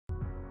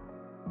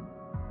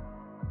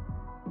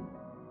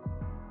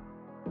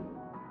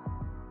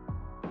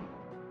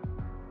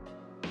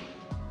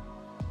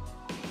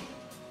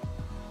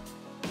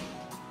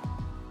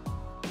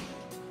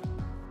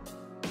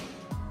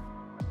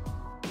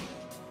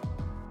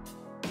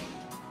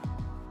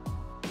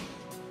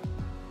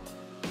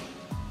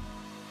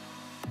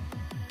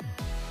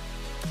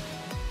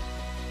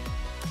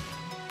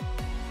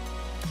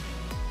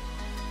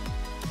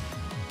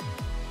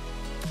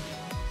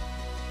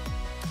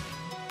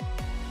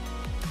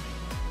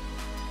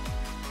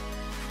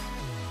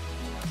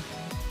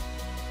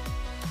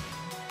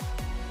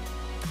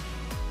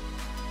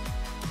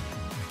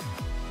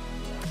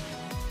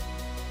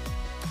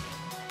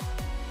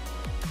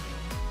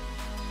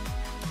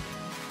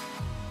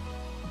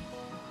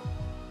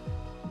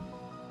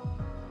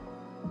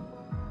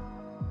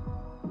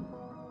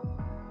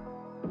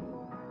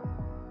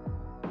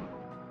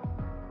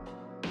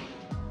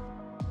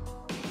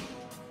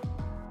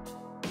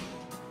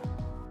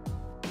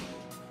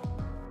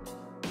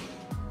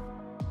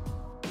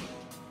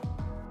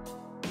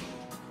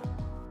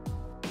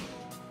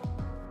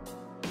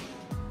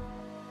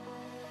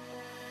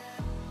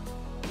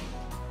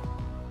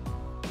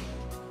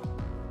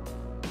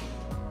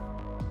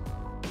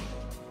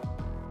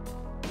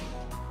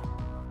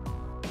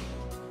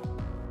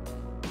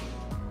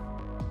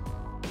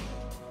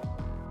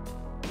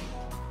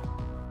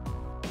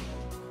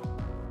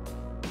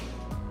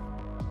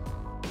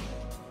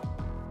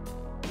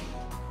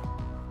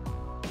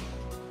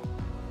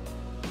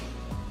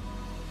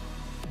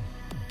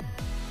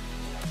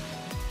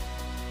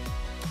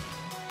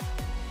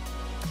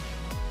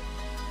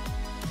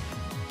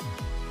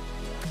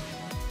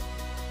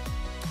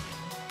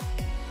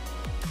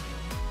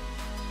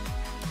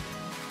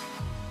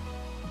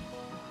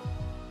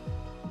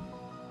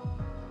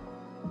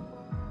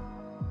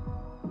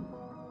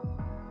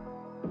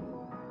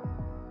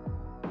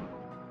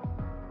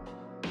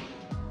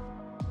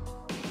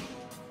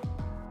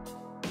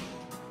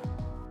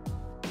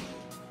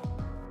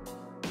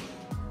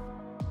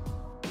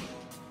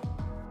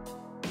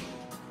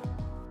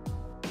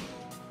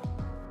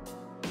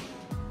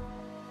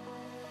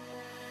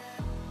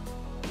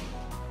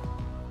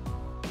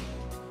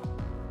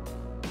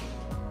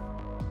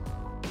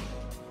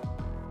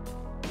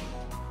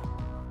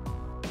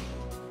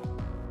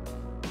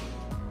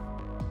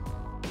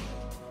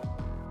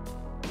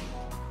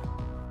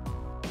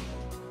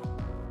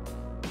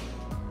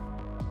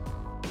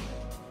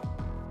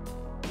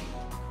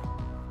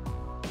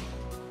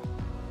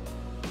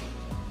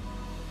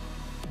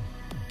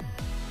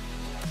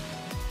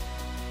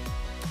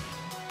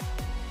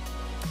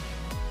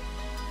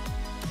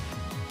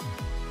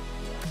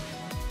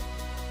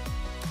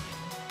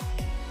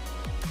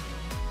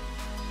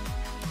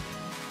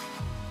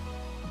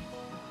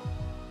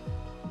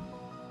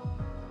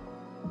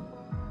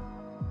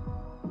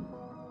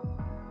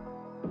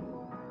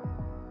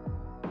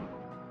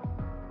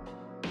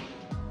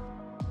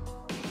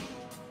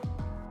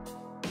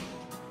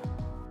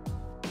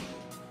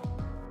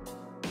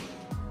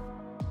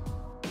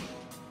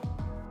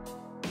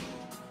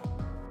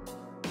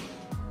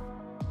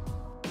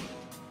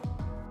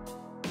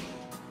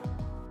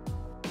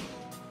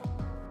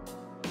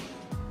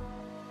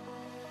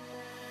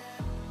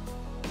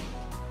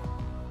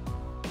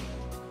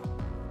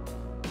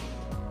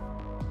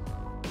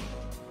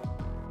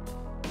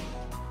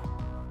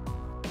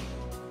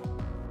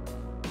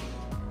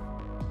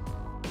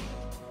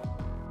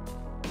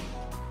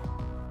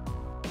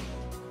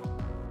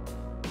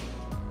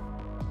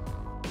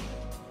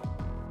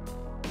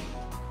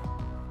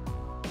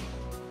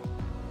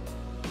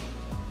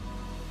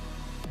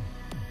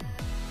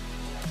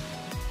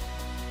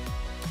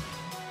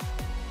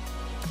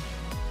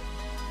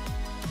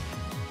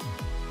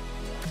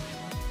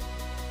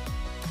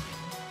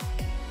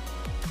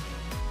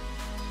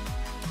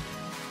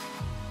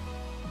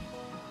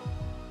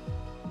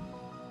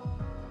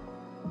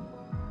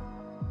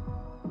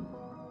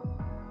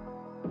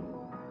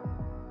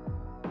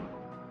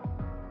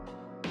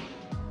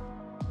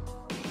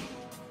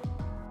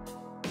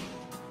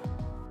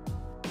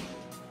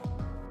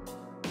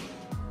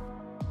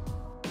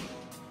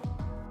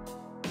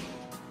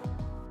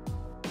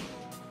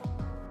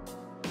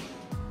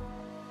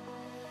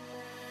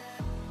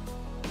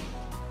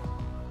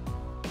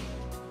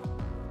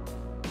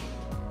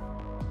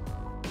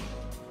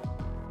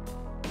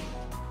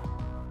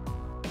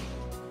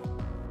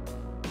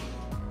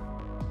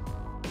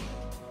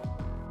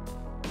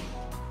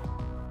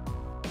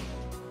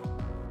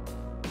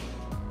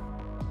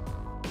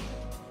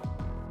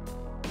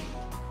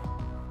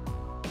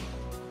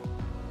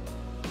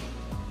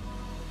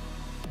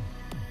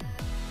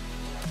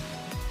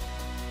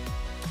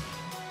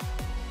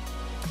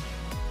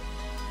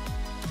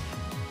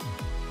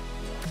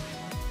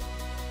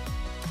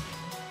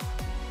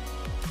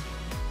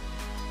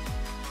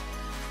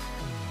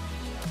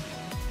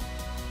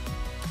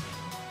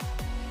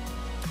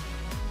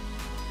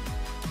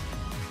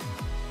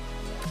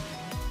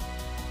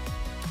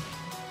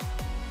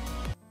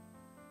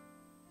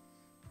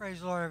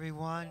Praise the Lord,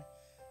 everyone.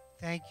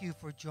 Thank you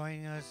for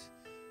joining us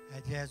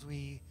as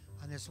we,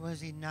 on this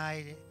Wednesday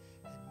night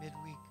at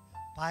Midweek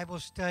Bible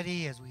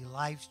Study, as we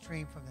live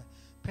stream from the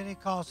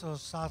Pentecostal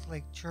South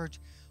Lake Church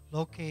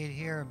located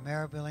here in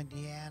Maryville,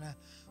 Indiana.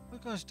 We're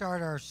going to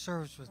start our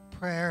service with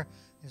prayer,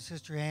 and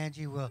Sister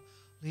Angie will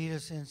lead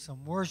us in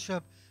some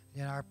worship,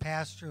 and then our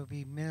pastor will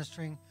be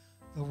ministering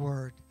the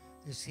word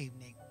this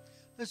evening.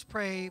 Let's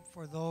pray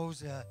for those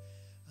who are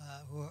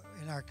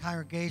in our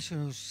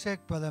congregation who's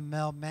sick. Brother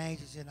Mel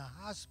Mange is in a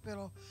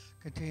hospital.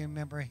 Continue to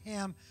remember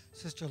him.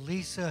 Sister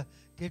Lisa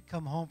did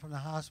come home from the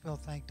hospital.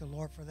 Thank the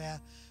Lord for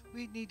that.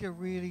 We need to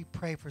really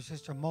pray for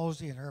Sister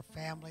Mosley and her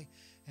family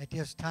at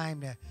this time,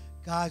 that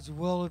God's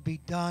will would be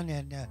done,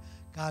 and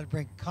God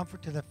bring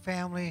comfort to the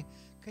family.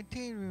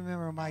 Continue to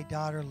remember my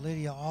daughter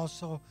Lydia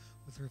also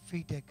with her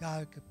feet, that God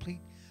would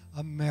complete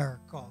a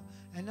miracle.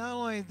 And not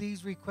only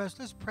these requests,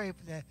 let's pray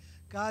for that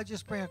God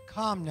just bring a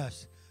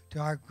calmness to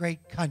our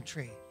great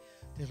country,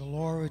 that the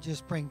Lord would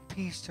just bring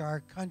peace to our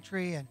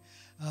country. And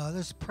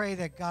let's pray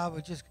that God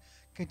would just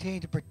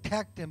continue to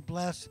protect and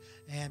bless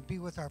and be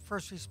with our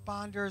first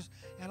responders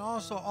and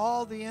also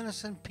all the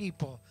innocent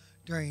people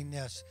during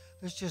this.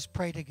 Let's just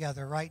pray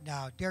together right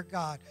now. Dear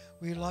God,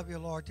 we love you,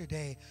 Lord,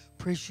 today.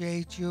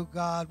 Appreciate you,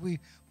 God. We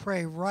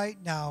pray right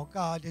now,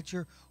 God, that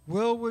your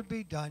will would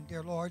be done,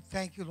 dear Lord.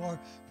 Thank you, Lord,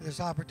 for this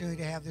opportunity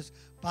to have this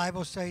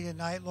Bible study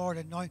tonight, Lord.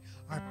 Anoint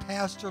our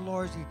pastor,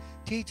 Lord, as he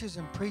teaches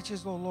and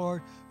preaches, oh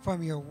Lord,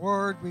 from your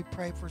word. We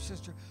pray for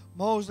Sister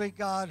Mosley,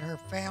 God, her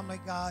family,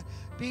 God.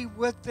 Be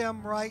with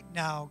them right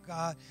now,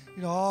 God.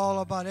 You know all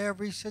about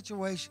every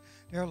situation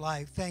in their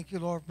life. Thank you,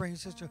 Lord, for bringing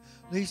Sister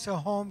Lisa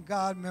home,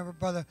 God. Remember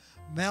Brother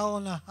Mel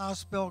in the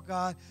hospital,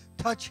 God.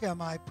 Touch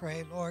him, I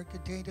pray, Lord.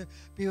 Continue to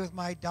be with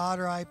my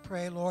daughter, I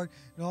pray, Lord.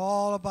 You know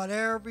all about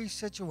every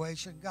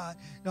situation, God.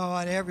 You know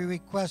about every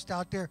request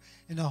out there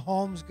in the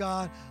homes,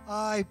 God.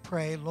 I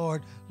pray,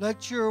 Lord,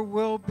 let your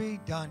will be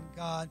done,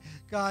 God.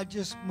 God,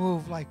 just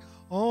move like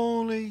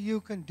only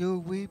you can do,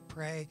 we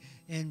pray.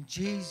 In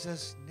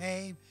Jesus'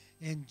 name,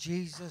 in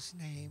Jesus'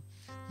 name.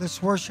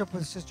 Let's worship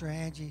with Sister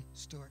Angie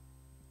Stewart.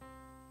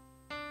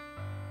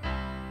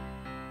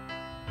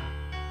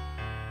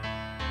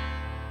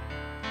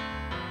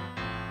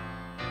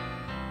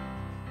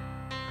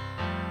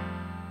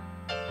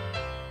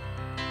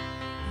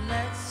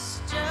 Let's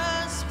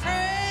just praise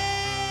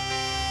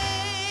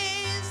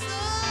the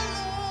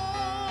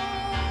Lord.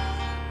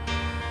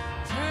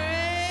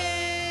 Praise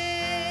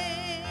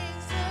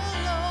the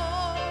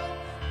Lord.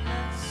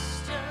 Let's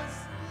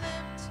just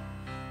lift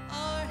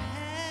our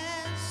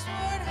hands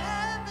toward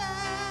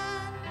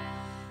heaven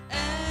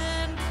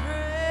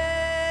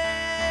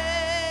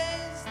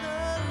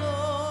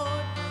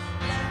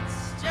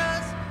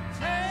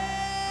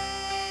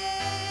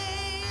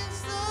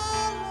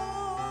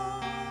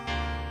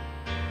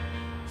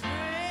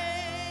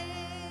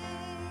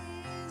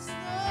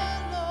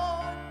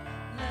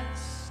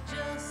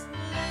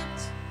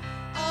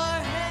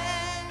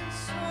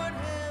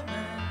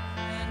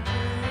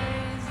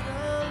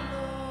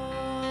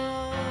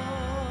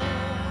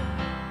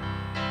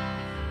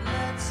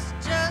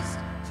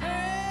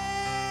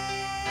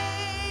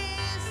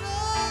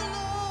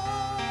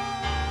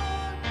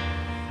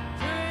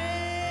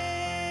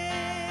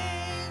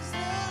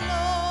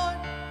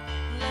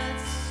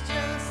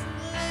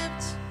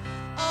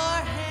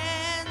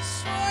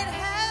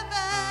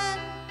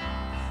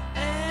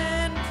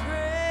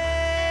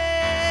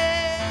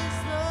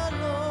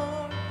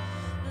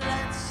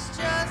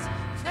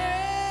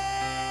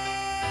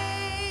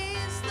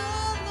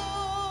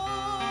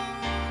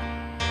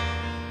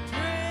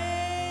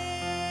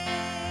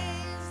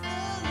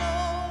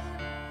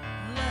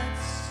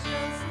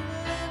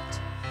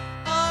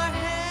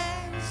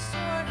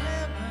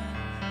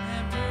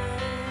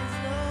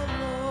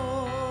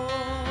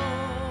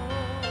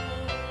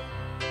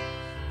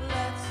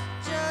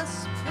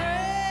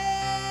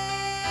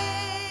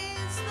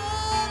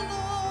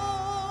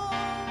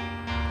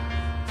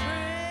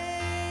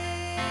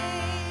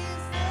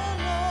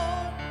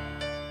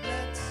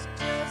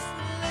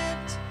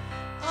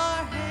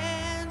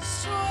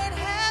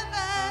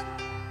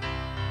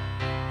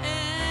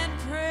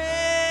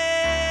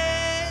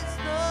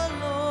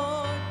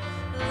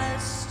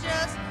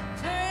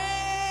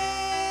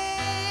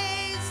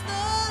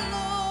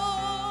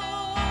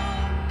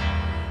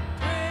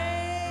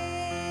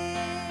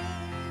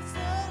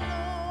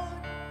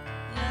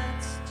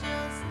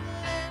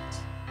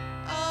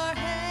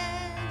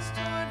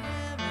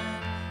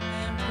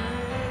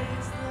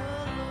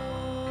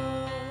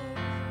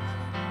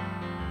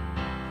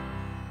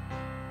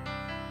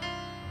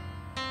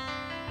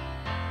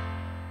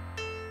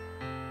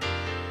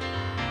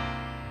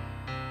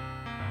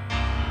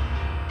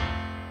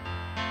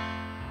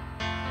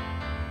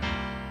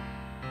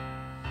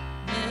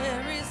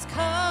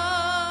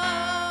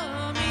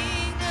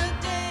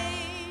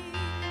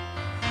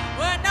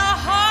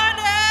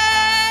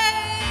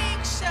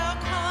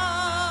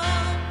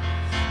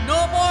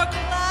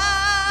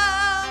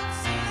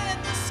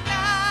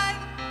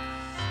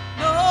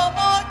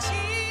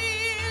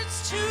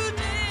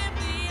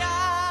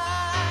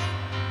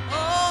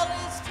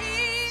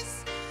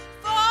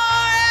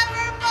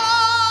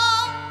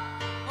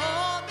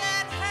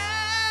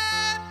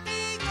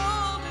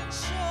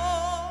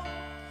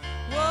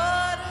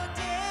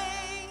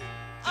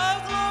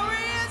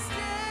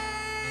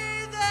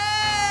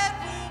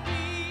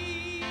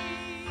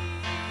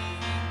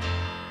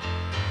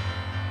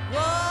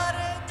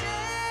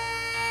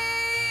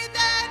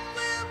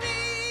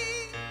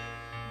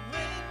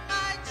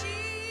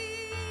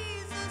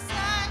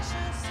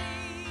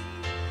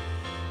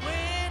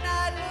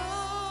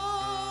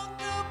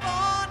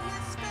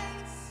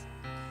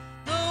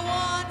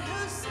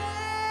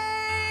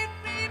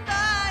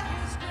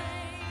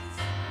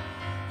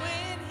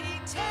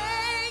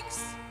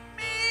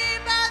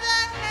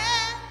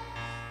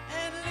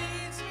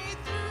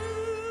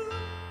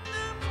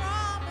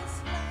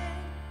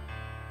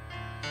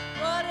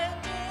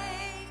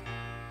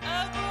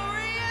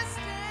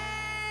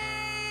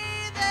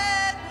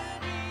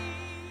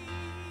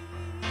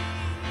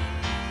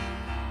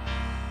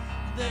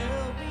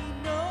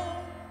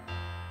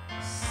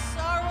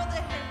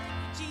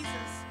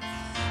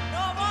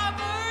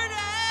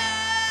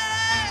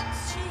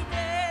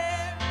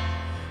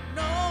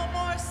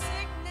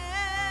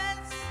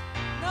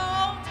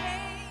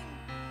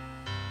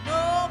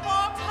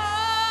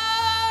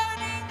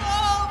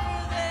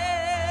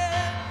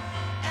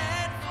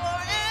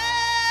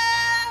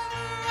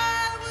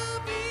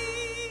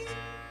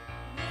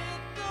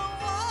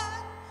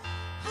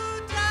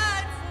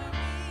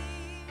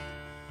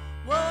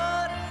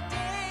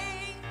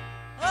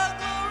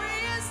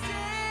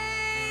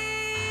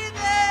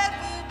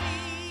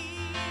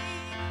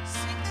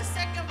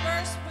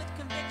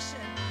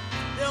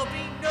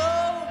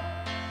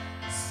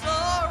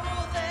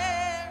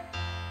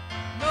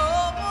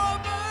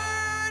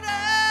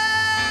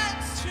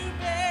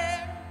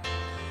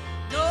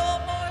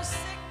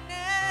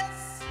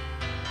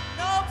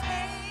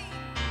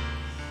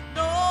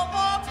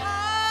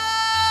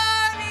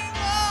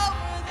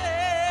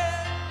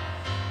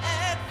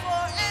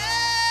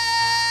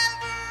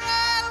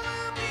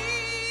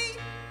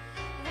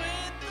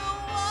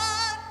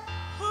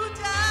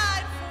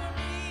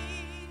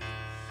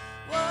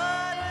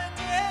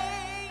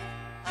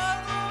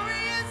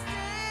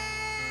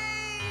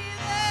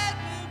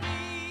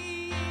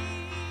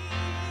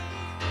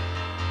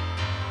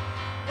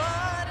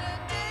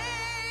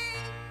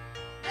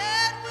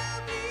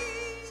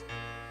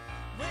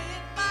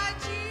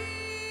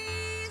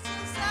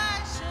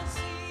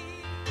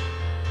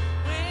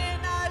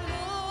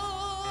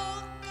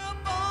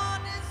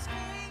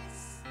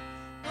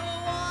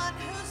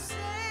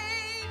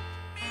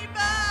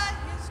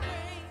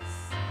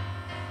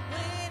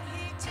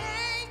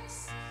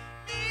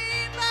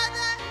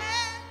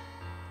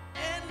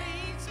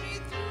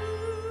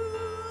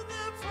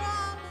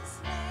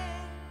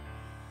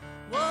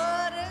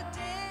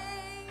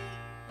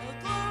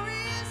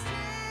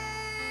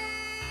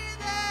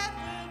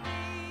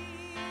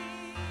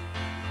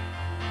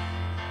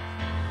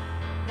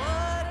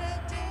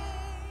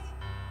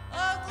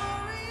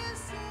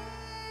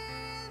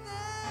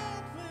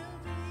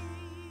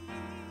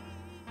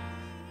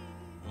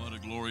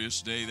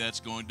glorious day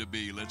that's going to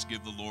be. Let's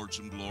give the Lord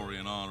some glory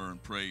and honor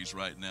and praise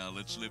right now.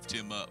 Let's lift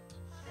him up.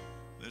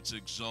 Let's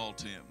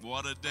exalt him.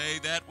 What a day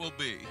that will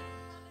be.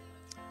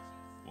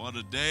 What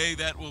a day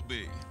that will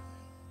be.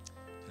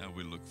 How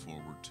we look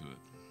forward to it.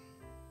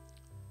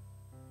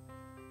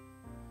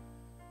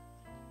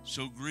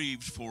 So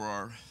grieved for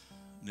our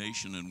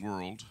nation and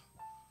world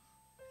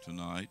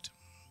tonight.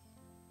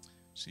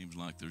 Seems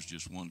like there's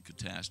just one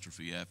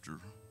catastrophe after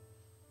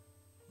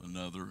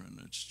another, and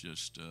it's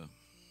just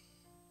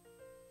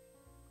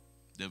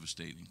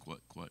devastating,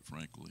 quite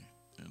frankly.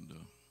 And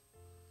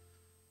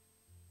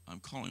I'm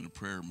calling a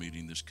prayer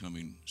meeting this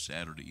coming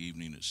Saturday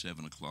evening at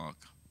 7 o'clock.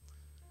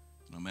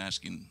 And I'm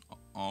asking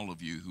all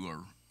of you who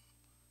are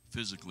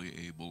physically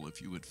able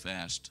if you would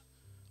fast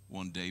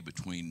one day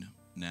between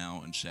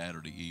now and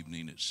Saturday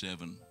evening at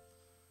 7.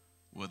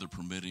 Weather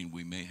permitting,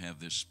 we may have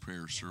this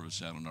prayer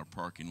service out in our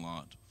parking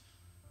lot,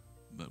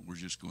 but we're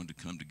just going to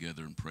come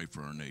together and pray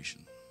for our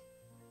nation,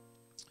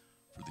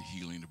 for the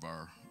healing of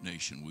our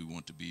nation. We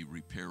want to be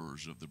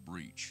repairers of the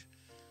breach.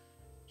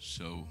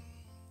 So,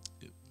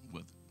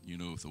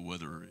 if the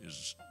weather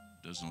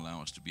doesn't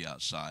allow us to be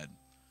outside,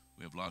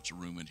 we have lots of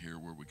room in here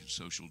where we can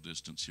social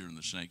distance here in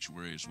the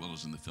sanctuary as well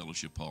as in the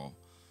fellowship hall.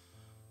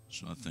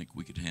 So I think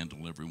we could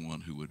handle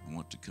everyone who would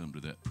want to come to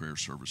that prayer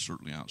service.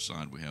 Certainly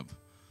outside we have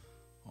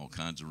all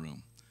kinds of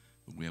room,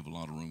 but we have a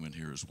lot of room in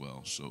here as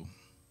well. So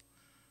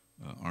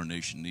our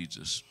nation needs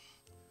us,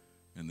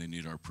 and they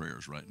need our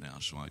prayers right now.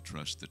 So I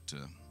trust that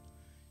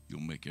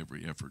you'll make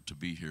every effort to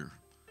be here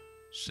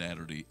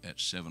Saturday at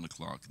 7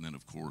 o'clock. And then,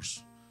 of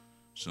course,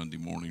 Sunday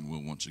morning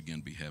we'll once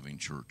again be having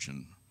church,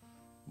 and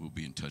we'll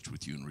be in touch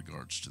with you in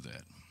regards to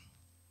that.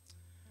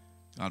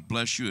 God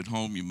bless you at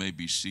home. You may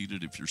be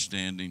seated if you're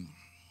standing.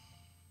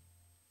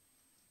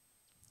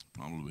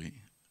 Probably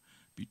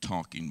be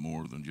talking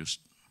more than just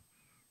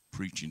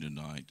preaching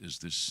tonight, as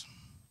this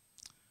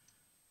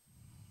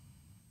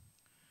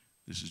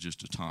is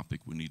just a topic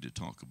we need to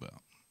talk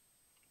about.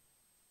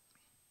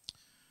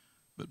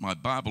 But my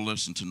Bible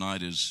lesson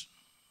tonight is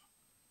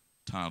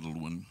titled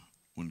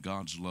When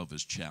God's Love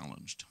is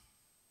Challenged.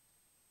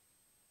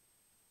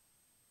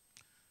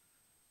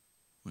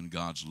 When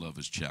God's love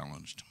is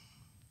challenged.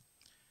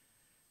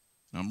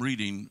 And I'm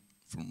reading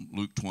from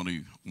Luke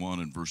 21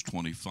 and verse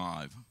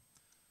 25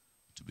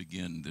 to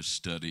begin this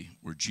study,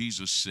 where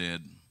Jesus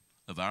said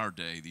of our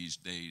day, these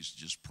days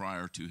just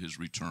prior to his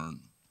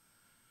return,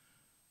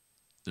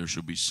 there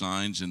shall be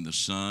signs in the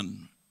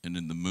sun and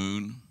in the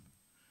moon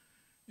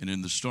and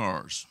in the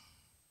stars,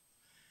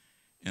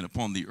 and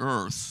upon the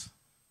earth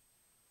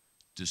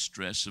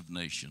distress of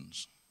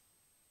nations.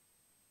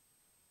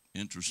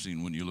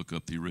 Interesting when you look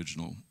up the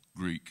original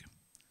Greek,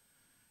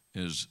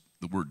 as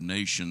the word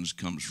nations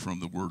comes from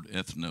the word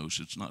ethnos.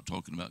 It's not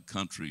talking about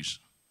countries.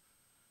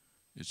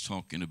 It's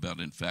talking about,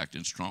 in fact,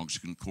 in Strong's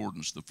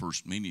Concordance, the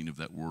first meaning of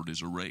that word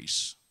is a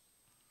race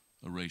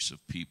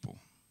of people.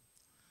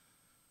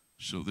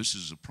 So this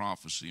is a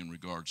prophecy in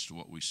regards to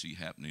what we see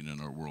happening in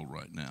our world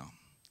right now.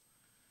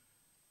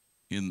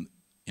 And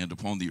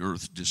upon the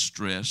earth,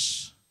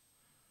 distress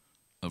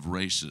of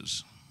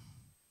races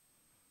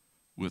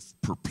with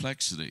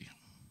perplexity.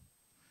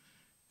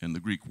 And the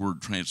Greek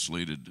word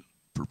translated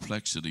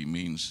perplexity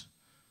means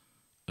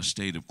a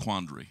state of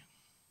quandary.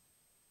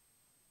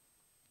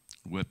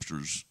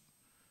 Webster's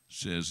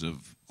says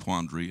of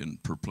quandary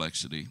and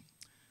perplexity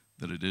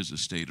that it is a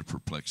state of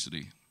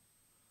perplexity,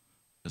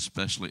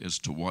 especially as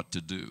to what to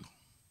do.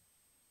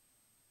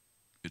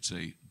 It's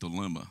a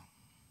dilemma.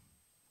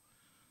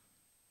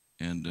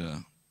 And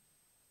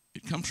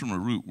it comes from a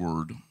root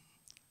word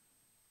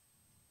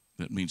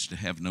that means to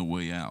have no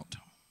way out,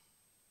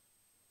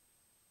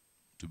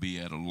 to be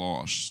at a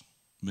loss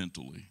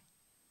mentally,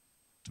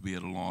 to be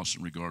at a loss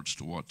in regards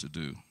to what to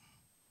do.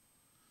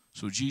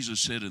 So Jesus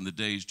said in the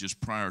days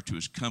just prior to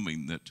his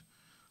coming that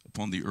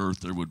upon the earth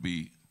there would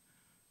be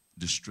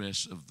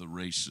distress of the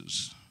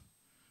races,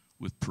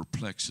 with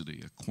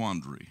perplexity, a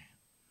quandary,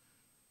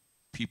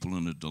 people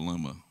in a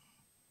dilemma,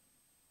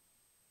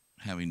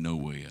 having no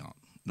way out,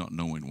 not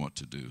knowing what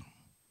to do,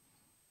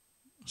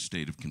 a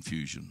state of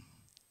confusion.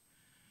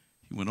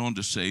 He went on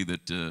to say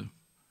that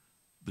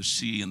the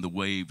sea and the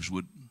waves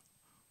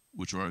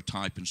which are a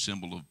type and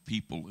symbol of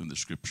people in the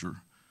scripture,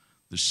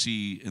 the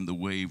sea and the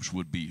waves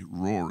would be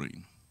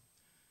roaring.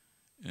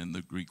 And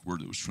the Greek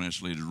word that was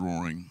translated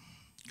roaring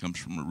comes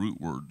from a root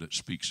word that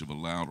speaks of a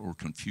loud or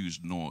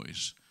confused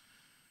noise.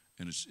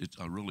 And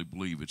I really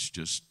believe it's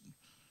just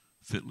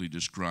fitly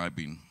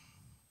describing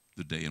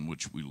the day in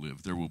which we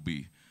live. There will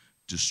be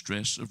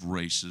distress of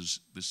races.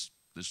 This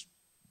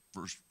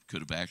verse could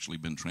have actually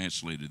been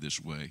translated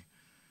this way.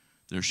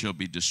 There shall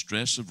be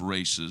distress of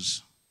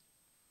races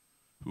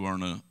who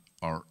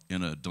are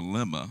in a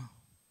dilemma,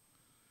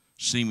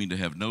 seeming to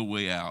have no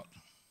way out,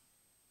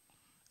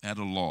 at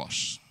a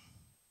loss.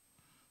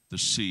 The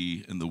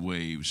sea and the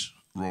waves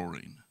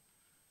roaring,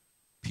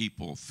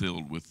 people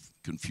filled with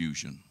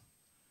confusion.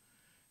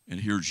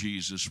 And here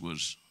Jesus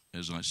was,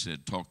 as I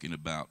said, talking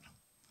about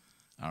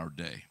our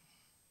day.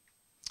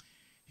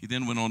 He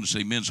then went on to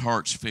say, men's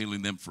hearts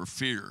failing them for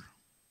fear.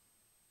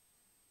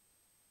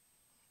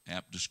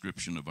 apt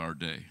description of our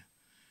day.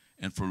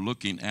 And for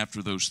looking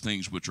after those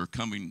things which are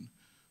coming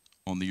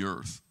on the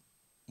earth.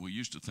 We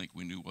used to think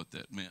we knew what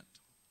that meant,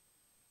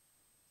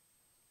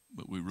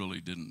 but we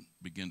really didn't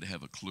begin to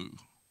have a clue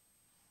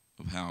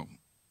of how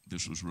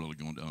this was really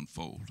going to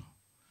unfold.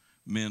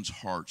 Men's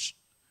hearts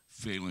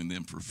failing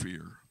them for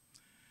fear.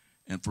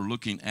 And for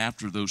looking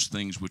after those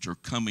things which are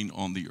coming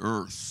on the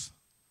earth,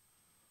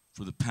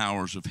 for the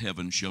powers of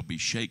heaven shall be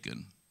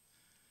shaken.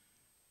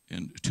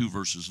 And 2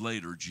 verses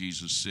later,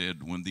 Jesus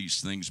said, when these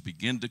things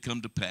begin to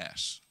come to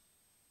pass,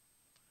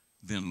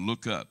 then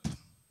look up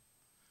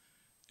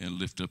and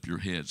lift up your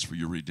heads, for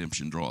your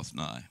redemption draweth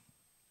nigh.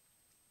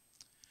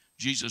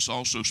 Jesus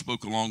also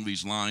spoke along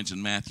these lines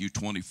in Matthew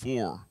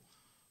 24,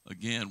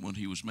 again, when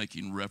he was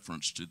making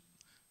reference to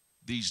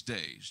these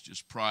days,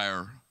 just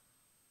prior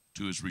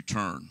to his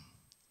return.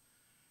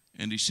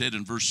 And he said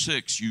in verse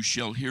 6, you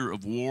shall hear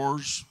of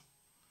wars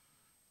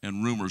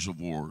and rumors of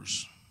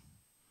wars.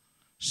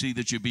 See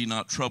that you be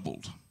not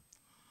troubled,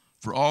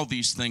 for all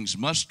these things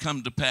must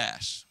come to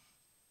pass.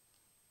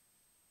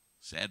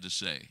 Sad to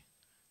say,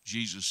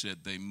 Jesus said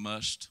they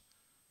must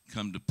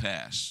come to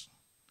pass,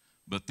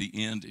 but the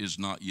end is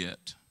not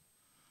yet.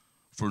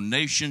 For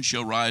nation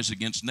shall rise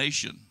against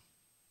nation.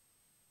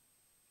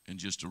 And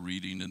just a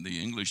reading in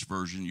the English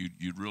version,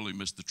 you'd really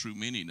miss the true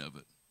meaning of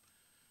it.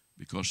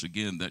 Because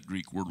again, that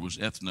Greek word was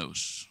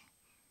ethnos,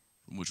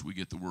 from which we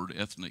get the word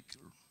ethnic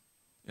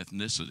or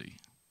ethnicity.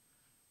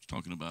 It's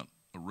talking about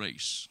a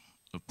race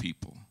of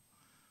people.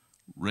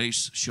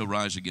 Race shall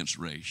rise against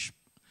race,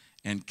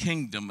 and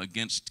kingdom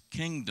against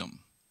kingdom.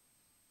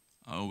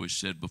 I always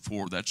said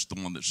before, that's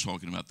the one that's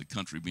talking about the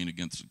country being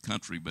against the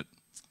country, but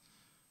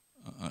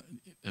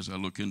as I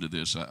look into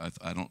this,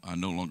 I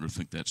no longer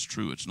think that's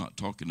true. It's not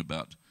talking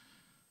about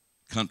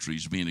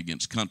countries being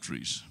against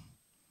countries,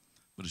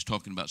 but it's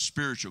talking about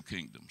spiritual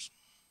kingdoms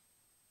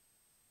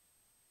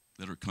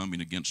that are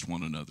coming against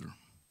one another.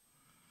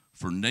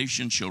 For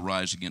nation shall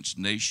rise against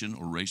nation,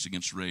 or race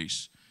against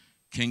race,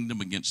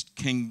 kingdom against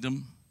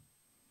kingdom,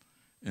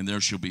 and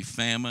there shall be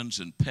famines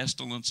and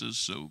pestilences.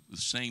 So the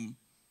same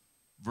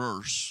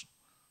verse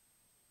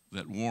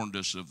that warned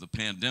us of the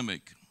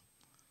pandemic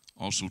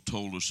also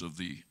told us of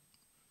the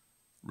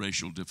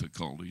racial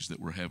difficulties that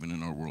we're having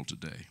in our world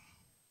today.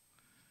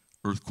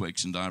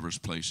 Earthquakes in diverse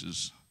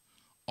places.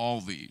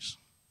 All these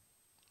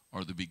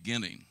are the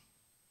beginning.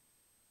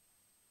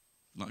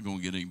 Not going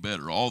to get any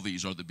better. All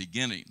these are the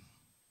beginning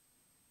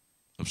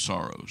of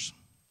sorrows.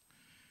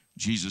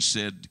 Jesus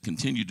said,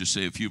 continued to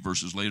say a few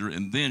verses later,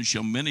 and then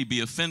shall many be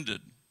offended.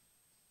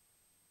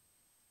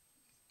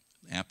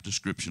 Apt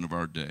description of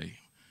our day.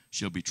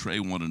 Shall betray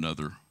one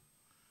another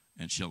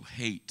and shall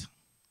hate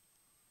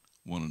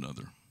one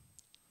another.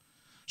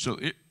 So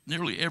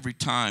nearly every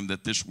time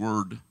that this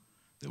word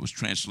that was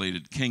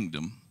translated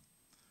kingdom,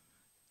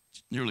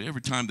 nearly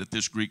every time that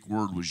this Greek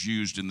word was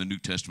used in the New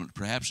Testament,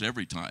 perhaps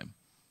every time,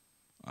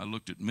 I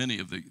looked at many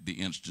of the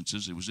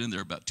instances. It was in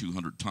there about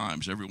 200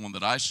 times. Every one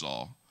that I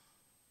saw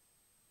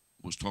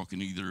was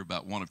talking either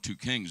about one of two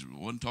kings. It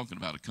wasn't talking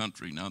about a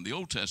country. Now, in the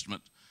Old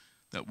Testament,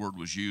 that word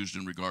was used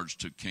in regards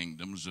to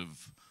kingdoms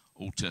of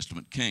Old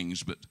Testament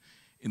kings. But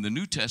in the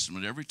New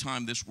Testament, every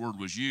time this word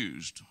was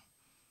used,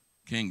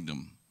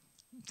 kingdom,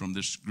 from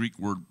this Greek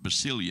word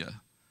basilia,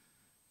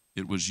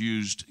 it was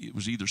used, it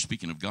was either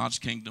speaking of God's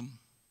kingdom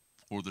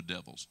or the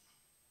devil's.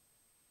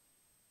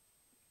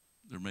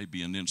 There may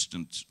be an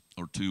instance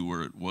or two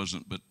where it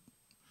wasn't, but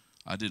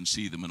I didn't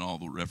see them in all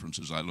the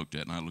references I looked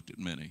at, and I looked at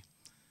many.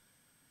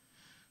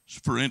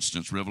 For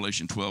instance,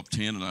 Revelation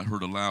 12:10, and I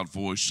heard a loud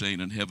voice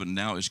saying in heaven,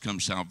 now is come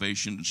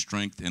salvation and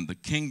strength and the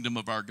kingdom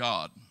of our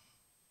God.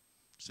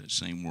 It's that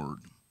same word.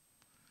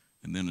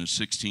 And then in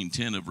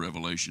 16:10 of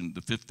Revelation,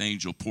 the fifth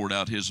angel poured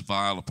out his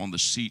vial upon the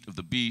seat of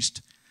the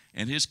beast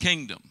and his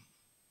kingdom.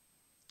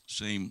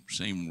 Same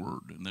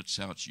word, and that's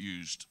how it's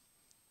used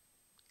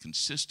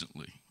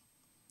consistently.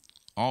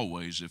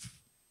 Always, if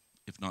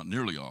not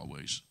nearly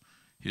always,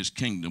 his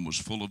kingdom was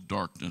full of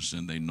darkness,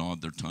 and they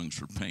gnawed their tongues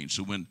for pain.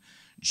 So when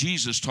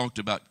Jesus talked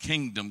about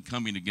kingdom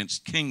coming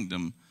against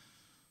kingdom,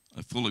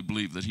 I fully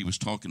believe that he was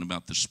talking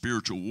about the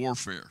spiritual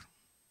warfare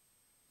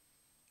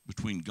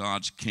between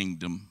God's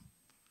kingdom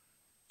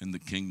and the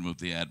kingdom of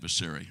the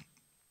adversary.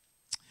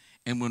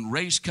 And when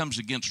race comes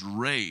against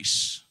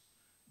race,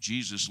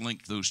 Jesus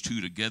linked those two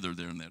together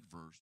there in that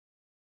verse.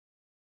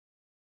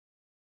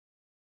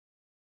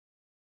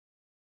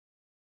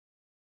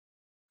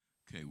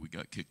 Okay, we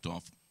got kicked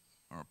off.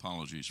 Our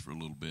apologies for a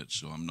little bit,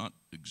 so I'm not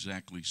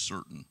exactly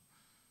certain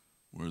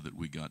where that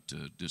we got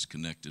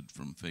disconnected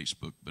from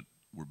Facebook, but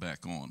we're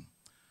back on.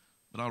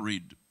 But I'll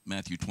read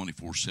Matthew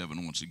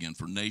 24:7 once again.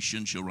 For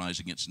nation shall rise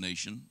against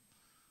nation,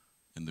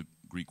 and the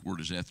Greek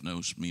word is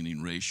ethnos,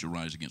 meaning race shall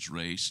rise against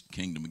race,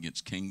 kingdom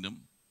against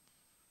kingdom.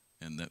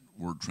 And that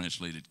word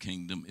translated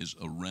kingdom is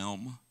a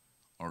realm,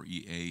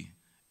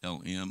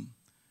 R-E-A-L-M.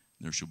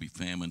 There shall be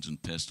famines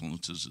and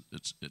pestilences,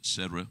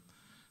 etc.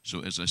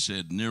 So as I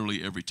said,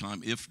 nearly every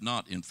time, if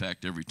not in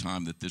fact every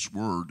time, that this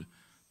word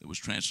that was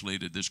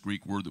translated, this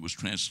Greek word that was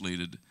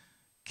translated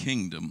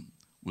kingdom,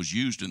 was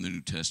used in the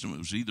New Testament, it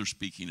was either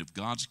speaking of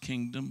God's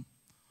kingdom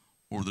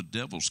or the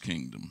devil's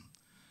kingdom.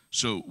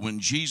 So when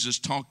Jesus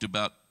talked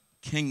about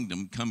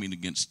kingdom coming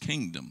against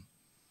kingdom,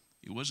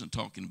 he wasn't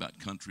talking about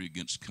country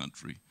against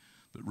country,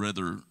 but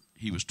rather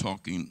he was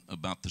talking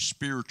about the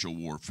spiritual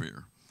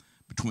warfare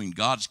between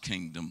God's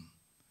kingdom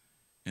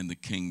and the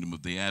kingdom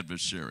of the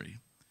adversary.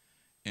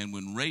 And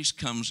when race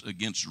comes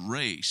against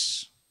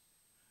race,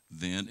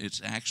 then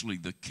it's actually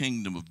the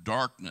kingdom of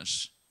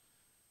darkness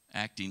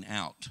acting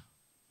out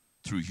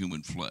through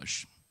human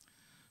flesh.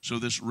 So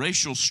this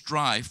racial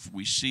strife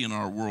we see in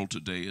our world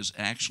today is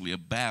actually a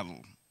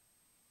battle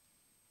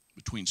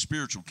between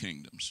spiritual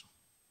kingdoms,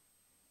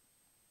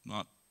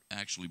 not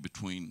actually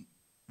between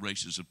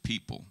races of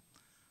people.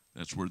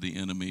 That's where the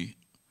enemy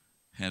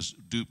has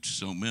duped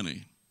so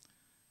many.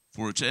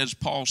 For it's as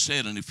Paul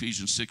said in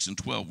Ephesians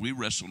 6:12, we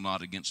wrestle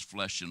not against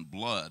flesh and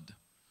blood.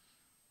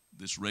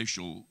 This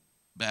racial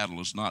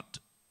battle is not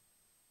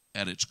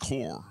at its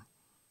core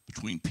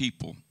between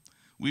people.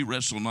 We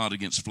wrestle not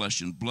against flesh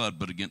and blood,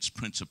 but against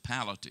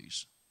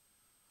principalities,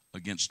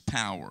 against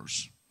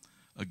powers,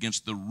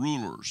 against the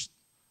rulers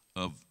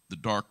of the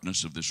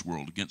darkness of this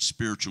world, against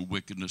spiritual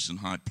wickedness in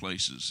high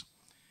places.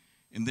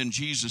 And then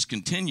Jesus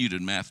continued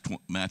in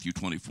Matthew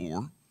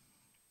 24,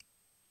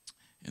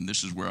 and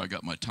this is where I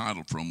got my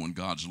title from, When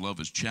God's Love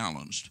is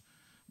Challenged,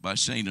 by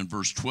saying in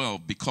verse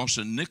 12, because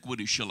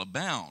iniquity shall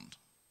abound.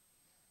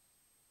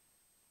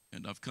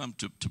 And I've come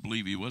to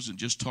believe he wasn't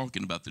just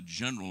talking about the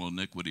general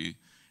iniquity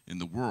in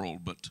the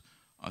world, but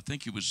I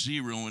think he was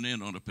zeroing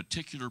in on a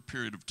particular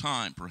period of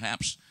time,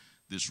 perhaps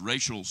this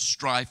racial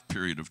strife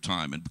period of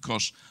time. And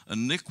because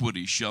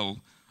iniquity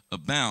shall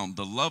abound,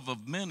 the love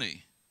of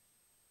many,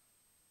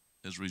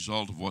 as a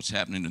result of what's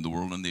happening in the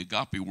world, and the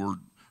agape word,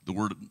 the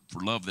word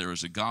for love there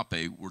is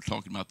agape, we're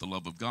talking about the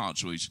love of God.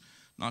 So he's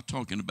not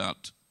talking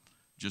about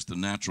just the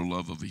natural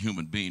love of a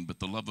human being, but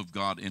the love of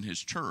God in his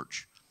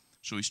church.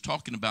 So he's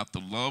talking about the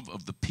love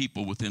of the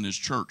people within his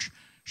church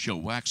shall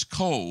wax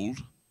cold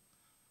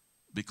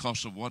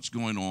because of what's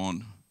going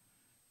on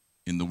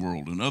in the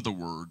world. In other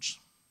words,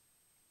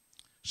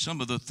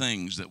 some of the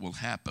things that will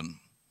happen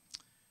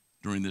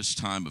during this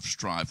time of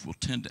strife will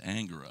tend to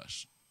anger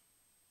us.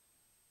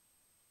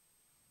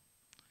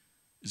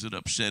 Is it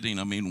upsetting?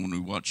 I mean, when we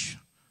watch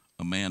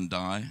a man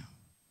die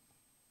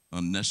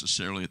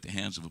unnecessarily at the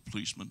hands of a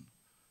policeman,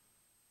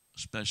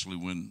 especially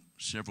when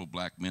several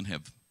black men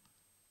have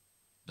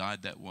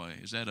died that way,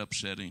 is that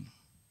upsetting?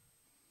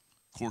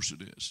 Of course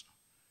it is.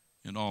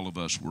 And all of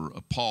us were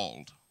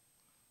appalled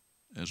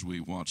as we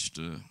watched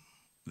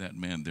that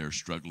man there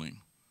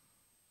struggling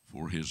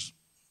for his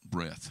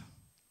breath.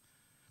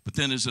 But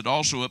then is it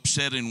also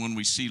upsetting when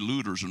we see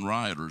looters and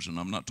rioters, and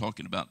I'm not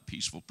talking about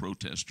peaceful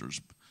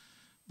protesters,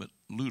 but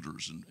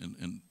looters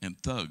and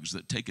thugs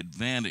that take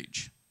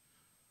advantage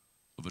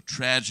of a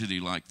tragedy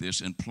like this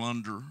and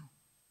plunder,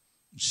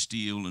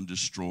 steal, and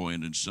destroy,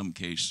 and in some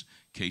cases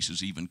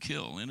even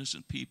kill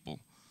innocent people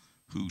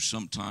who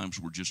sometimes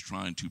were just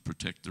trying to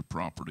protect their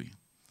property.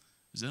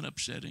 Is that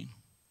upsetting?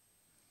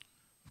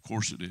 Of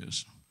course it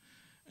is.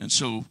 And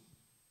so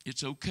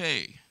it's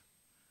okay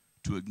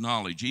to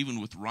acknowledge, even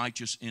with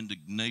righteous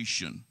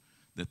indignation,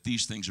 that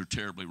these things are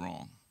terribly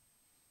wrong.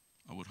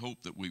 I would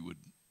hope that we would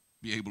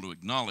be able to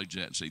acknowledge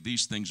that and say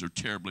these things are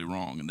terribly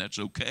wrong, and that's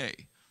okay.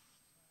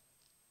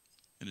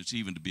 And it's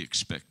even to be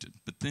expected.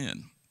 But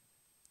then,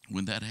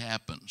 when that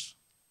happens,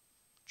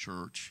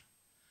 church,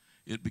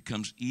 it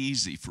becomes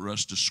easy for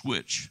us to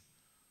switch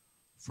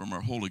from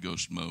our Holy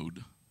Ghost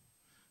mode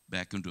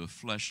back into a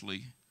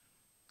fleshly,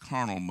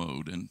 carnal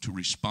mode and to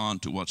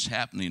respond to what's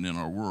happening in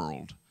our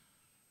world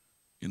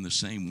in the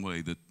same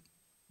way that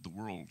the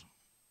world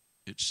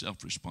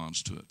itself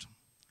responds to it.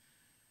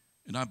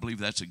 And I believe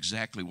that's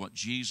exactly what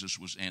Jesus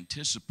was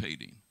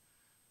anticipating.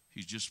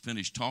 He's just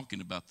finished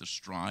talking about the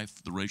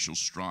strife, the racial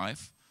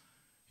strife.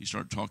 He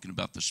started talking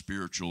about the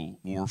spiritual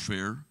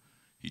warfare.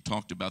 He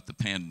talked about the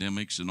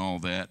pandemics and all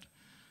that.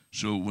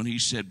 So when he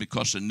said,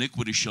 because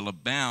iniquity shall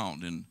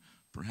abound, in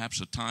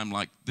perhaps a time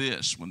like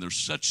this, when there's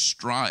such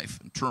strife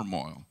and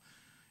turmoil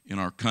in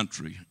our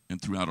country and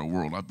throughout our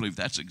world, I believe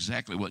that's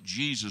exactly what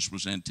Jesus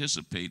was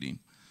anticipating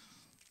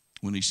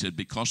when he said,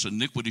 because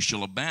iniquity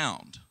shall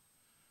abound.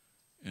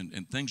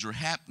 And things are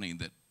happening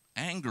that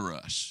anger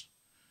us,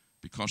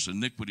 because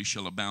iniquity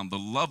shall abound. The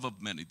love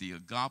of many, the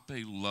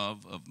agape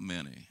love of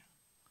many,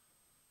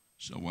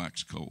 shall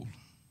wax cold.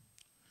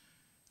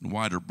 And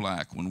white or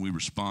black, when we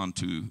respond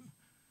to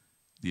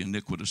the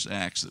iniquitous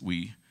acts that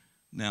we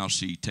now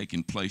see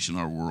taking place in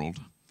our world,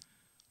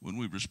 when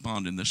we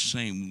respond in the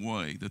same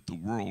way that the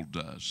world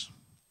does,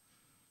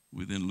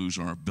 we then lose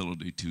our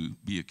ability to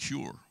be a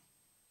cure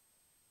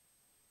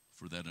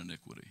for that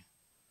iniquity.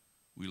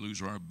 We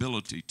lose our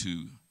ability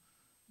to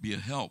be a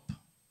help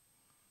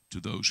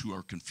to those who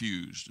are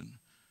confused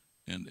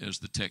and as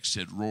the text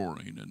said,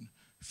 roaring and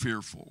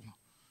fearful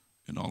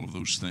and all of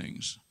those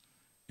things.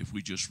 If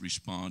we just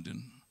respond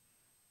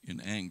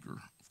in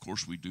anger, of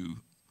course we do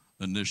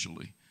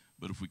initially,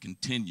 but if we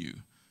continue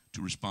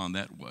to respond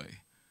that way,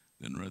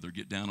 then rather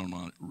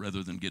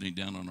than getting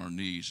down on our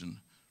knees and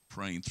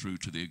praying through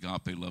to the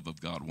agape love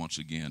of God once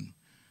again,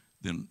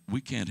 then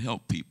we can't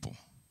help people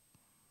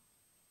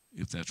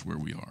if that's where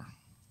we are.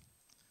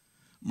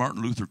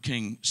 Martin Luther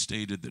King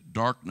stated that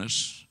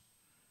darkness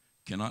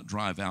cannot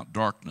drive out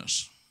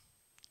darkness,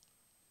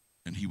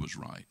 and he was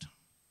right.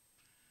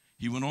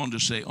 He went on to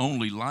say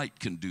only light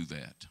can do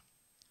that.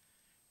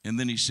 And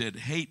then he said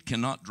hate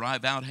cannot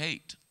drive out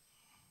hate.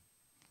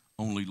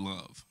 Only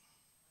love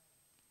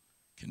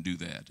can do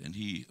that. And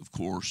he, of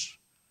course,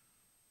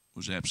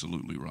 was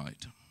absolutely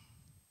right.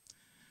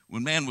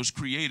 When man was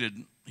created,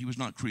 he was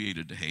not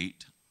created to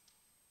hate.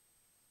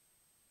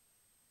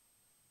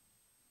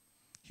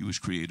 He was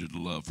created to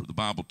love. For the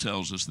Bible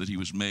tells us that he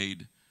was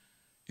made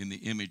in the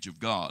image of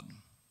God.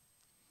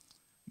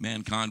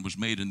 Mankind was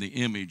made in the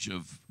image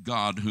of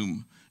God,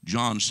 whom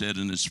John said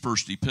in his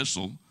first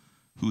epistle,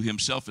 who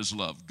himself is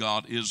love.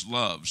 God is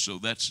love. So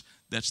that's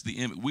the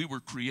image. We were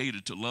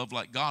created to love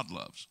like God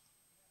loves.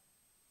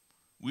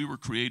 We were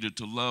created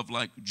to love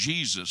like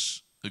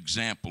Jesus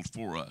exampled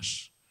for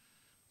us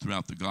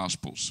throughout the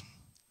Gospels.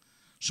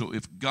 So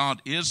if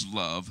God is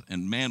love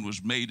and man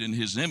was made in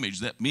his image,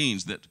 that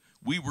means that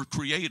we were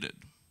created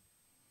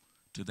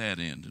to that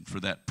end and for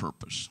that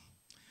purpose.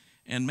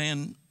 And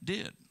man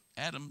did.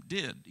 Adam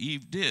did.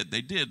 Eve did.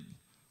 They did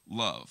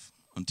love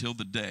until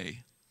the day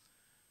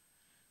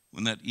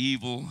when that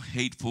evil,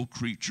 hateful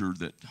creature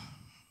that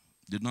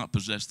did not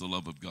possess the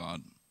love of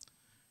God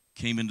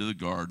came into the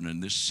garden,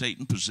 and this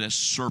Satan-possessed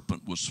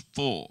serpent was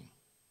full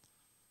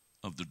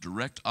of the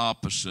direct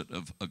opposite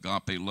of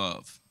agape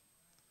love.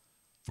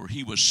 For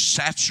he was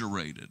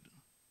saturated.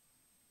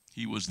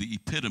 He was the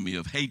epitome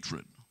of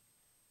hatred.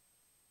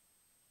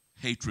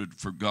 Hatred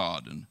for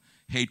God and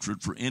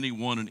hatred for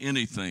anyone and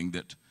anything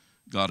that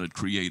God had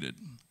created.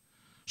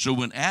 So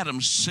when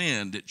Adam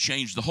sinned, it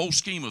changed the whole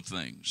scheme of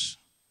things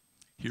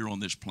here on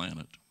this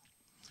planet.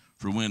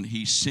 For when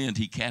he sinned,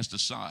 he cast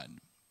aside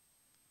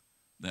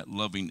that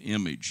loving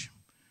image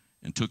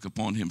and took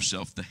upon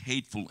himself the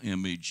hateful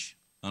image,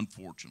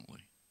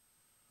 unfortunately,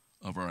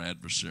 of our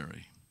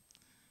adversary.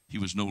 He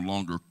was no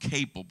longer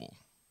capable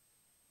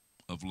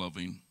of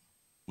loving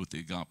with the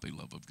agape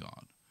love of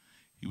God.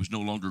 He was no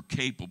longer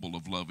capable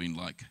of loving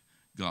like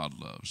God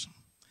loves.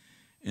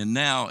 And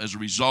now, as a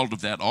result of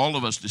that, all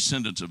of us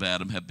descendants of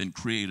Adam have been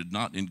created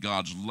not in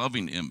God's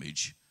loving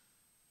image,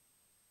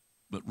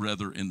 but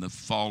rather in the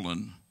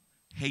fallen,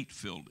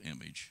 hate-filled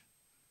image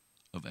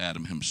of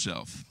Adam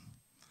himself.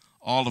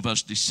 All of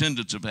us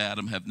descendants of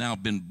Adam have now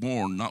been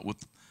born not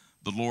with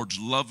the Lord's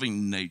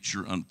loving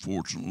nature,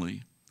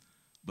 unfortunately,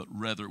 but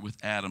rather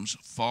with Adam's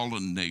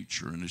fallen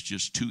nature. And it's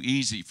just too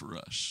easy for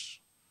us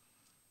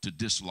to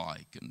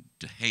dislike and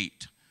to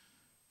hate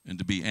and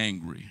to be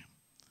angry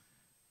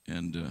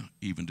and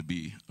even to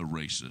be a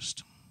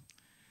racist.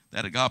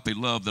 That agape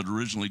love that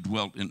originally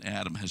dwelt in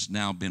Adam has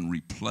now been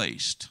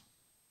replaced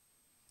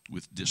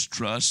with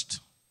distrust,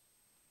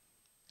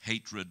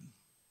 hatred,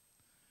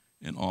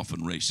 and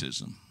often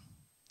racism.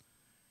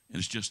 And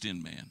it's just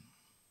in man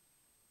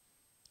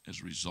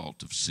as a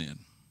result of sin.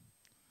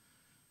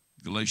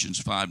 Galatians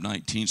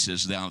 5:19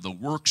 says, "Now the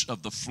works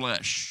of the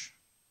flesh,"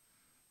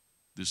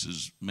 this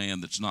is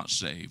man that's not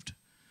saved,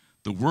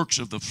 "the works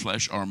of the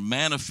flesh are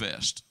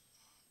manifest."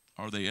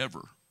 Are they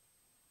ever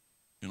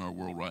in our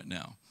world right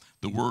now?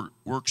 The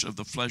works of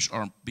the flesh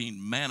are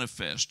being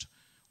manifest,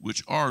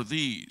 which are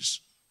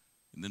these.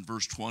 And then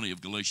verse 20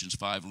 of Galatians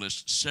 5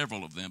 lists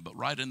several of them, but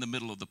right in the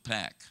middle of the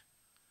pack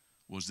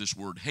was this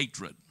word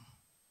hatred.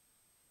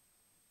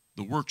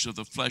 The works of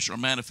the flesh are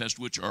manifest,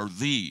 which are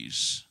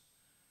these.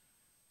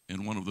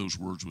 And one of those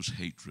words was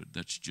hatred.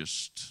 It's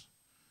just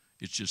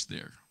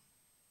there.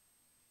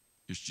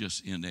 It's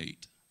just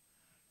innate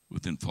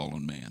within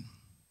fallen man.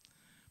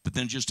 But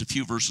then just a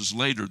few verses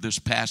later, this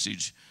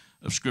passage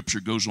of Scripture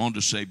goes on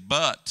to say,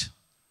 but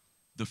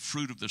the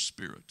fruit of the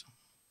Spirit,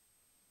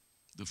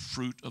 the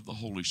fruit of the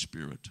Holy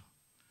Spirit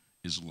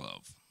is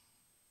love.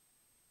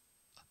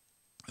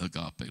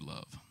 Agape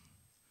love.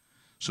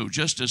 So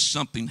just as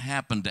something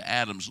happened to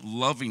Adam's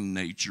loving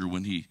nature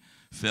when he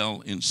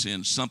fell in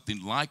sin,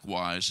 something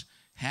likewise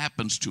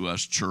happens to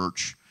us,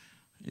 church.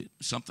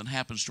 Something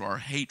happens to our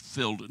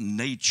hate-filled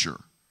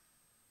nature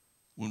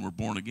when we're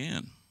born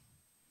again.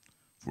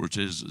 For it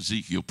says,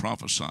 Ezekiel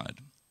prophesied,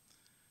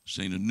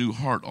 saying, "A new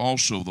heart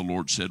also, the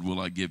Lord said, will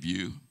I give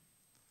you,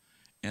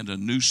 and a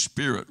new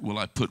spirit will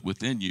I put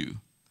within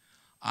you.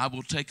 I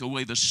will take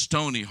away the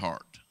stony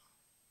heart,"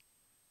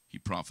 he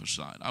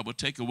prophesied. "I will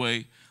take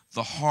away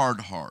the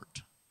hard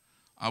heart.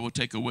 I will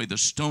take away the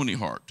stony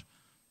heart,"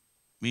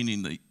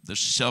 meaning the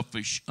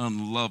selfish,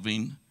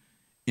 unloving,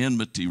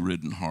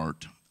 enmity-ridden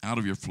heart out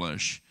of your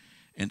flesh,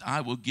 "and I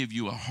will give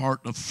you a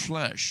heart of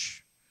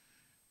flesh,"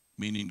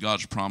 meaning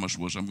God's promise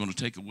was, I'm going to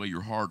take away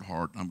your hard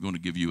heart. I'm going to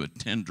give you a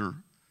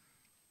tender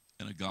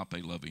and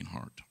agape-loving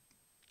heart.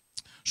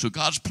 So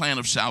God's plan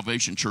of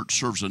salvation, church,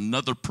 serves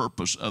another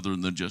purpose other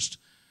than just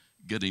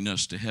getting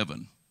us to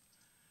heaven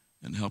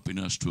and helping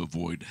us to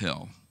avoid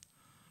hell.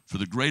 For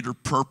the greater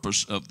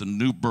purpose of the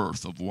new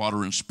birth of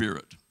water and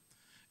spirit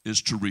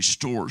is to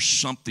restore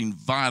something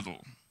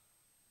vital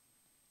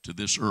to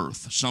this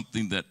earth,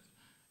 something that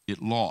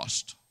it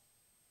lost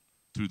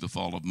through the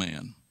fall of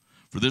man.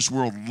 For this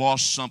world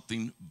lost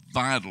something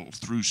vital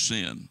through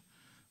sin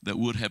that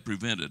would have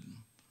prevented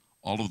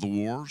all of the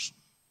wars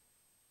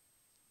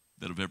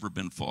that have ever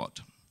been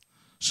fought.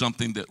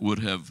 Something that would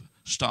have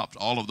stopped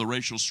all of the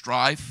racial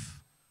strife.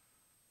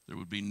 There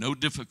would be no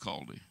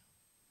difficulty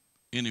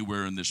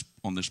anywhere on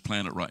this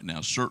planet right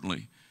now,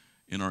 certainly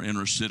in our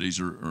inner cities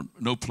or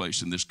no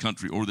place in this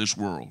country or this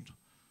world.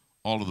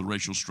 All of the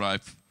racial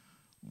strife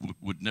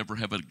would never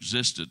have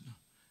existed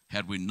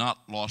had we not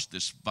lost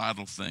this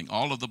vital thing.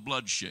 All of the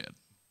bloodshed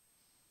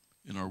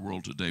in our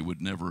world today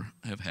would never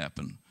have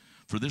happened.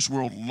 For this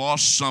world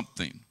lost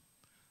something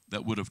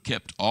that would have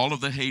kept all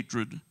of the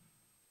hatred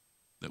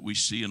that we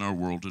see in our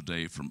world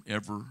today from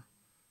ever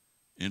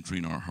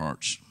entering our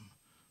hearts.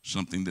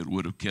 Something that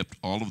would have kept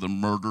all of the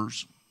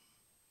murders,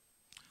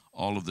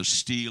 all of the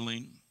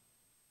stealing,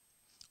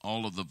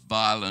 all of the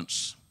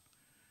violence,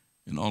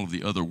 and all of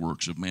the other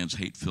works of man's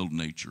hate-filled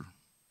nature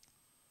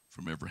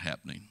from ever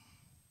happening.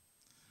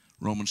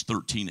 Romans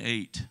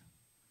 13:8,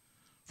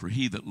 for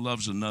he that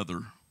loves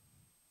another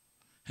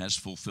has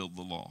fulfilled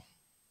the law.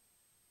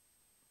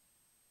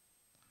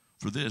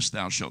 For this,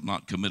 thou shalt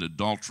not commit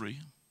adultery,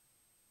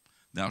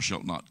 thou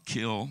shalt not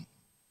kill,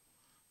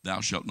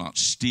 thou shalt not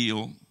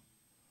steal,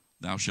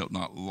 thou shalt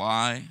not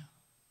lie,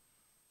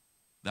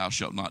 thou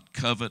shalt not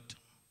covet.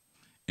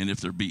 And if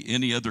there be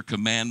any other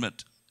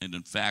commandment, and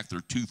in fact there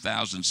are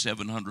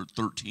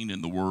 2,713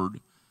 in the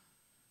Word,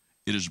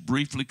 it is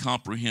briefly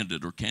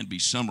comprehended or can be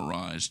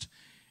summarized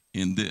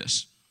in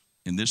this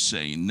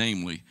saying,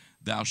 namely,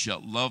 thou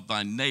shalt love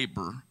thy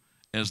neighbor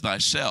as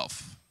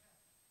thyself.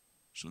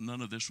 So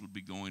none of this would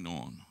be going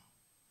on.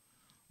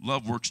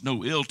 Love works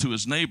no ill to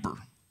his neighbor.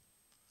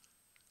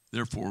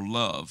 Therefore,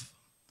 love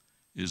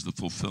is the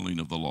fulfilling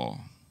of the law.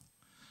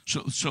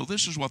 So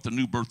this is what the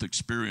new birth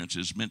experience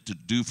is meant to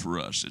do for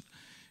us.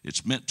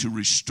 It's meant to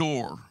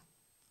restore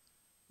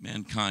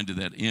mankind to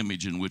that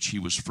image in which he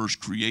was first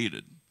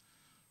created.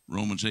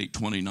 Romans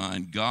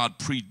 8:29, God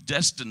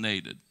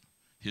predestinated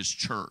his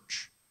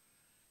church,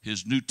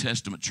 his New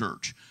Testament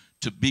church,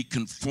 to be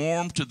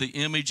conformed to the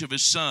image of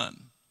his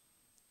Son.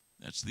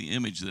 That's the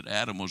image that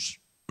Adam was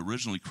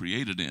originally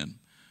created in.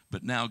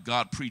 But now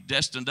God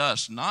predestined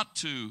us not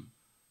to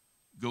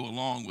go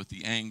along with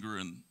the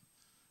anger,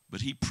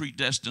 but he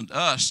predestined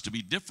us to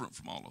be different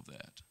from all of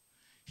that.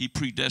 He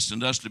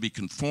predestined us to be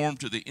conformed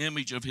to the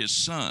image of his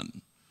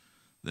Son,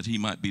 that he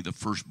might be the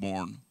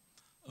firstborn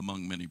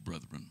among many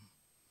brethren.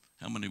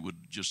 How many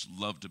would just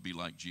love to be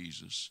like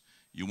Jesus?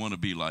 You want to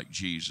be like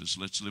Jesus.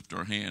 Let's lift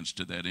our hands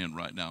to that end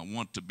right now. I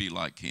want to be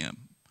like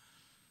him.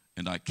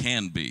 And I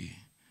can be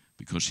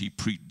because he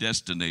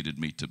predestinated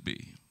me to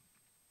be.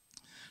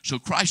 So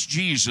Christ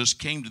Jesus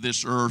came to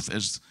this earth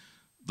as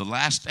the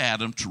last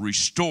Adam to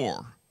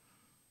restore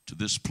to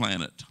this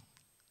planet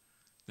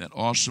that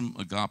awesome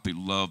agape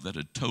love that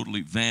had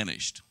totally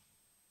vanished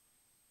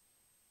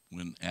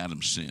when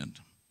Adam sinned.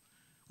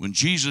 When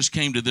Jesus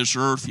came to this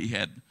earth, he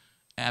had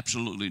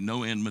absolutely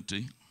no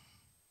enmity,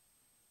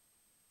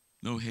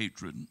 no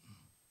hatred,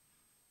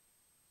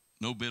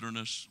 no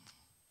bitterness.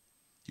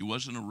 He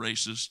wasn't a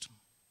racist.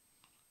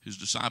 His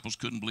disciples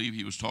couldn't believe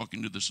he was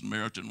talking to the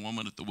Samaritan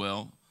woman at the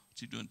well. What's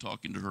he doing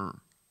talking to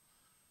her?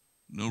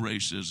 No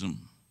racism,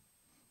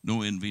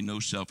 no envy, no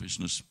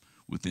selfishness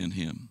within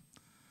him.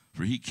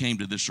 For he came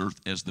to this earth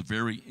as the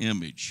very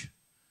image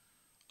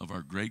of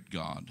our great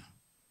God,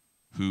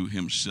 who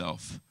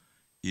himself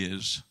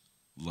is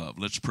love.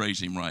 Let's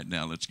praise him right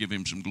now. Let's give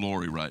him some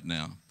glory right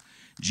now.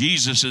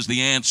 Jesus is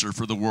the answer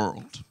for the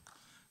world.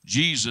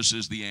 Jesus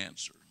is the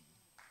answer.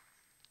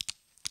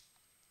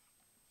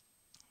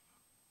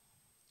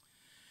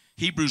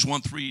 Hebrews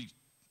 1:3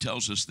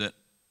 tells us that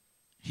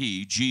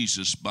he,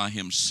 Jesus, by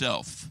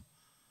himself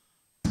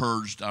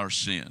purged our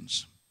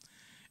sins.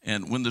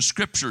 And when the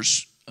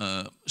scriptures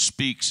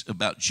speaks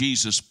about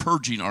Jesus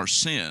purging our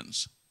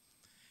sins,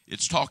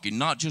 it's talking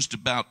not just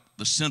about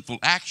the sinful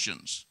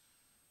actions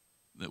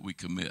that we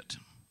commit,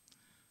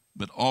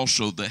 but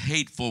also the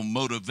hateful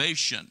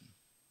motivation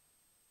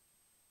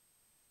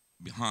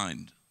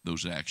behind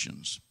those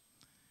actions.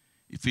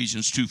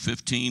 Ephesians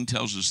 2:15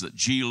 tells us that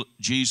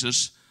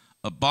Jesus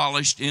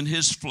abolished in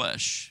his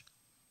flesh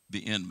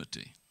the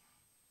enmity,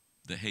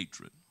 the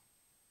hatred.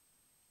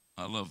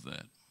 I love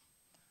that.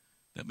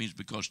 That means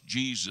because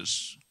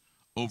Jesus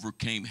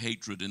overcame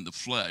hatred in the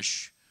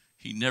flesh,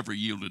 he never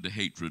yielded to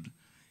hatred.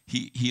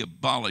 He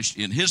abolished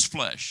in his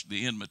flesh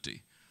the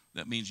enmity.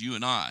 That means you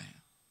and I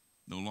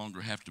no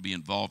longer have to be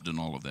involved in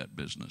all of that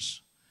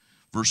business.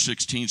 Verse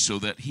 16, so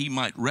that he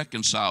might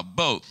reconcile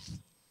both.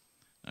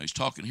 Now he's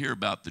talking here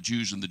about the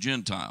Jews and the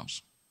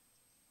Gentiles.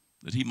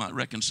 That he might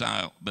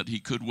reconcile, but he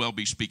could well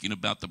be speaking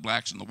about the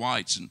blacks and the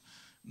whites and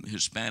the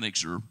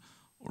Hispanics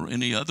or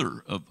any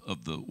other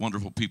of the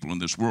wonderful people in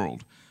this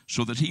world.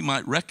 So that he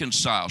might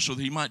reconcile, so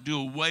that he might do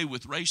away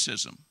with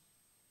racism.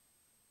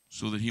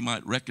 So that he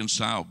might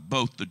reconcile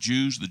both the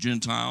Jews, the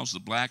Gentiles, the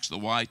blacks, the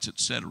whites,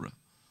 etc.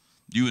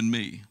 You and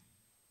me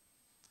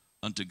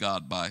unto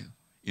God by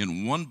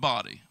in one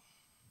body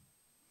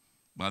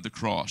by the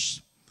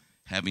cross,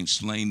 having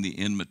slain the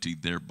enmity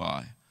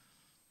thereby.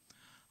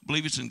 I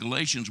believe it's in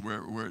Galatians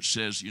where it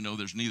says,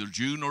 there's neither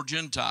Jew nor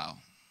Gentile.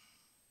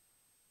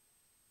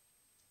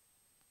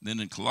 Then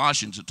in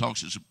Colossians, it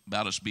talks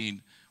about us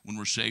being, when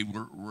we're saved,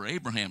 we're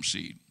Abraham's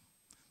seed.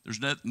 There's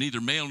neither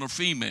male nor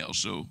female.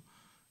 So,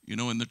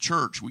 in the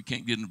church, we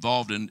can't get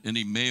involved in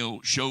any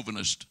male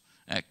chauvinist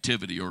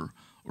activity or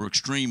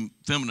extreme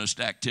feminist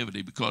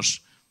activity because,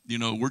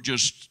 we're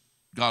just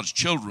God's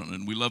children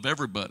and we love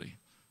everybody.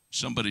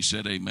 Somebody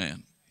said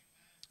amen.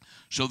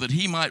 So that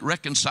he might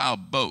reconcile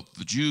both,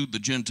 the Jew, the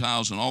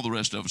Gentiles, and all the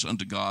rest of us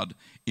unto God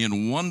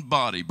in one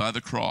body by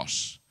the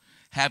cross,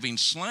 having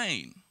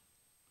slain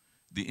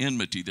the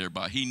enmity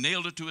thereby. He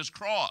nailed it to his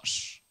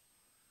cross.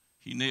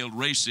 He nailed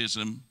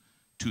racism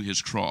to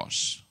his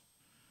cross.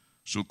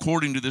 So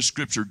according to this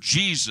scripture,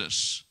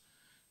 Jesus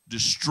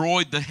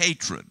destroyed the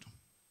hatred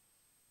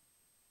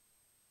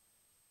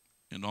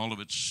in all of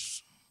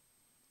its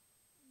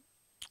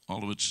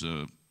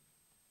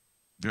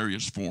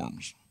various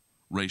forms,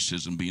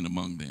 racism being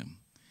among them.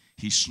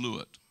 He slew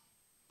it.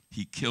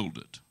 He killed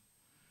it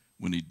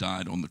when he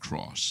died on the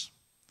cross.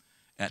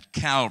 At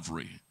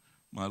Calvary,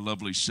 my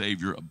lovely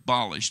Savior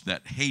abolished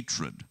that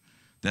hatred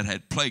that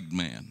had plagued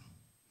man,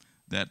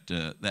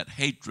 that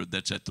hatred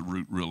that's at the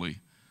root, really,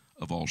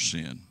 of all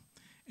sin.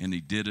 And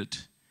he did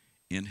it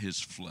in his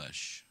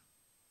flesh.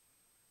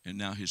 And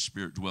now his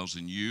Spirit dwells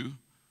in you,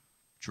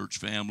 church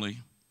family,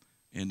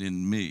 and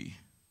in me.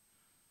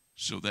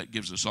 So that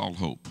gives us all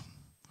hope.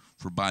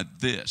 For by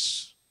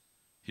this,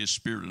 his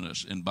Spirit in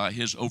us, and by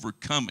his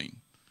overcoming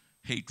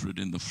hatred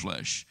in the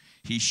flesh,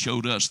 he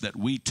showed us that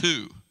we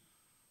too,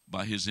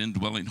 by his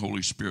indwelling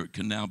Holy Spirit,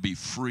 can now be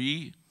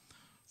free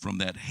from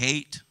that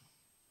hate,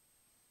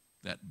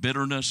 that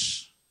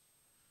bitterness,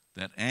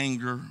 that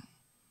anger,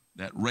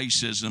 that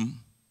racism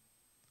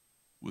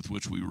with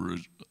which we were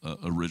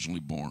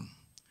originally born.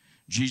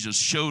 Jesus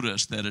showed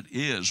us that it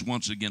is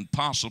once again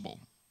possible,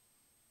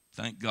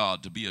 thank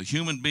God, to be a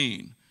human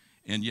being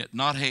and yet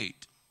not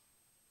hate,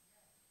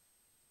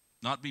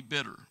 not be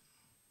bitter,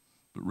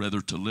 but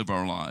rather to live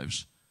our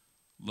lives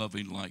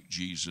loving like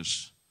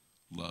Jesus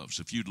loves.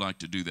 If you'd like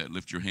to do that,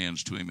 lift your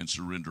hands to him and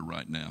surrender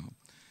right now.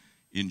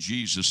 In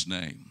Jesus'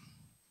 name,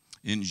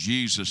 in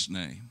Jesus'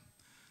 name,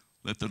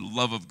 let the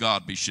love of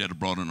God be shed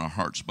abroad in our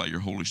hearts by your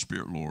Holy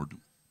Spirit, Lord.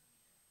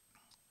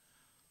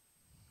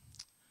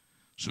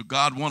 So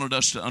God wanted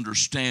us to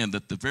understand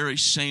that the very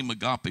same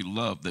agape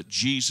love that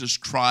Jesus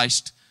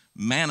Christ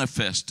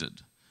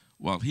manifested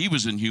while he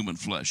was in human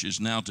flesh is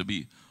now to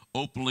be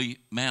openly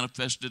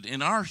manifested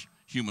in our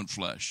human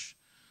flesh.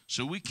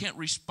 So we can't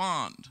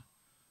respond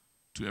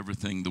to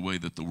everything the way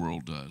that the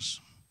world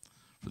does.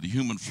 For the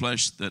human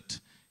flesh that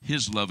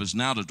his love is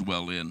now to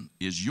dwell in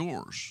is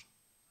yours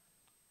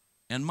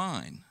and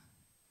mine,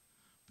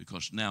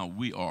 because now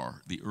we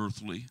are the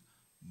earthly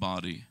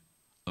body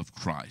of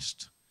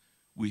Christ.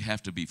 We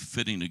have to be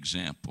fitting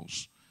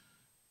examples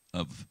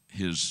of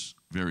his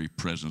very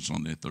presence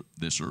on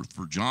this earth.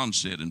 For John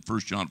said in 1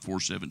 John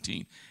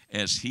 4:17,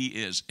 as he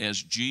is,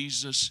 as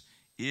Jesus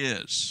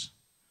is,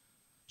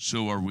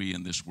 so are we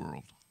in this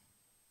world.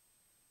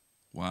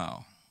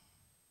 Wow.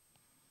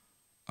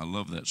 I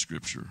love that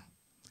scripture.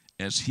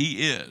 As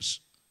he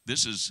is,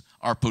 this is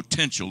our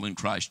potential in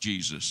Christ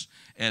Jesus.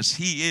 As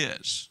he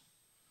is,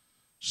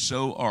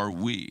 so are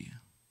we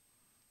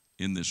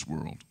in this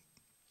world.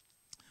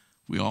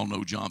 We all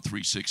know John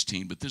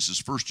 3:16, but this is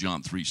 1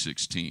 John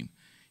 3:16.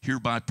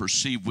 Hereby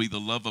perceive we the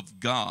love of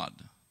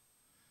God,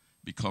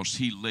 because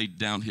he laid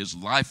down his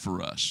life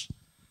for us,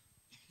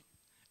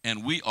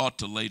 and we ought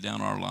to lay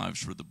down our lives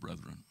for the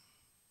brethren.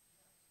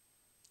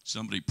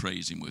 Somebody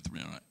praise him with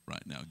me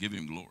right now. Give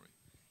him glory.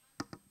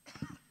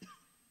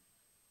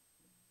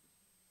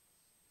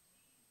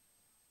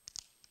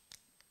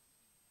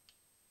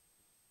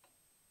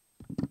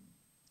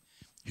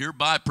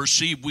 Hereby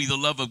perceive we the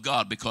love of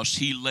God, because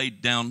he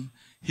laid down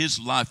his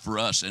life for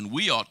us, and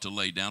we ought to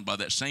lay down, by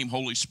that same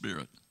Holy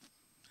Spirit,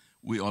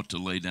 we ought to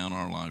lay down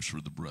our lives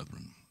for the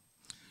brethren.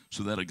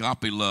 So that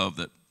agape love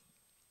that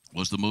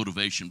was the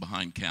motivation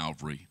behind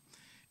Calvary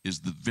is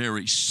the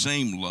very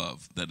same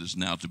love that is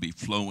now to be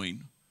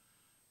flowing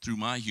through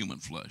my human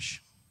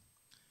flesh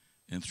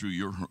and through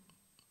your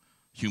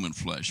human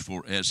flesh.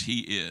 For as he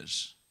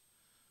is,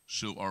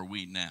 so are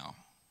we now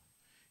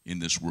in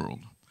this world.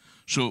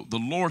 So the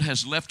Lord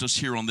has left us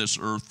here on this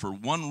earth for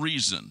one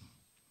reason,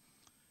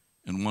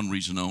 and one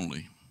reason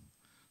only,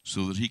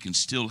 so that he can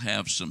still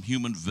have some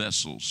human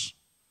vessels,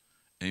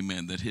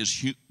 amen, that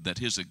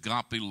his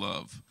agape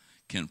love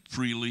can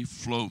freely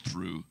flow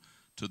through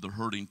to the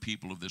hurting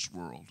people of this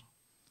world.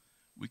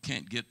 We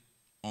can't get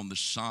on the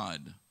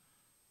side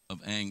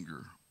of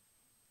anger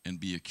and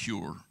be a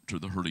cure to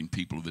the hurting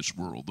people of this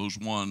world, those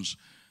ones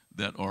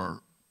that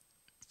are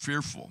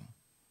fearful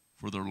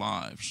for their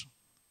lives,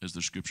 as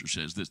the scripture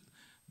says, that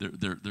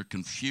they're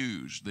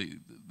confused.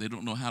 They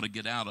don't know how to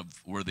get out of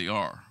where they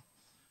are.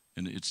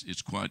 And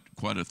it's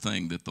quite a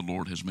thing that the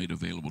Lord has made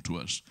available to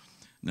us.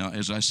 Now,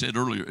 as I said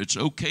earlier, it's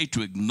okay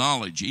to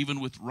acknowledge, even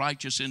with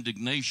righteous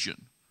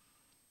indignation.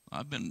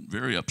 I've been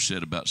very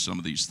upset about some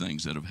of these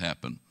things that have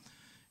happened.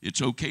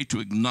 It's okay to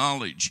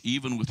acknowledge,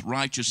 even with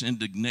righteous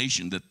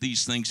indignation, that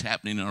these things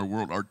happening in our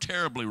world are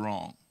terribly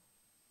wrong.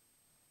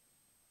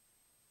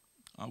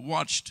 I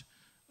watched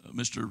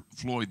Mr.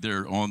 Floyd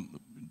there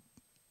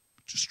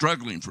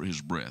struggling for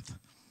his breath,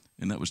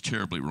 and that was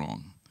terribly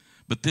wrong.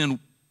 But then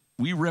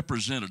we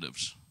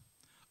representatives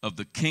of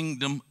the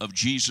kingdom of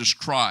Jesus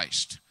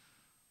Christ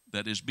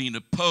that is being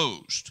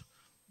opposed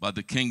by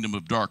the kingdom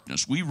of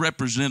darkness, we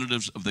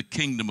representatives of the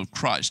kingdom of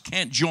Christ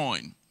can't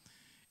join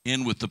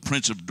in with the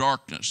prince of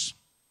darkness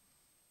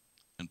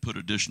and put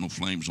additional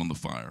flames on the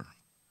fire.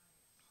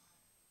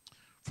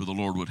 For the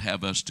Lord would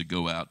have us to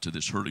go out to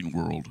this hurting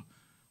world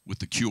with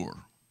the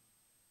cure,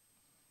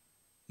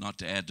 not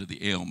to add to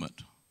the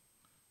ailment,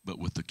 but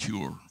with the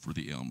cure for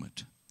the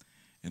ailment.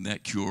 And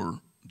that cure,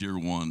 dear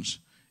ones,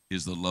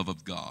 is the love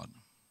of God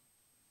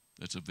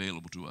that's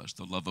available to us,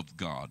 the love of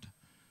God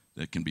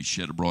that can be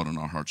shed abroad in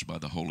our hearts by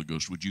the Holy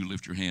Ghost. Would you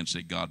lift your hand and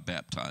say, God,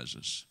 baptize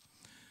us.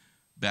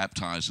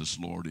 Baptize us,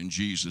 Lord, in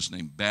Jesus'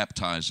 name.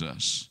 Baptize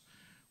us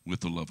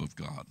with the love of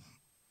God.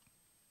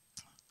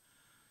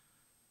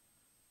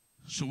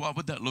 So what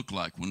would that look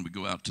like when we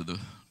go out to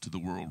the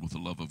world with the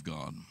love of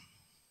God?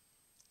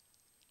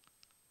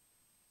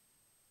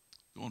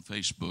 Go on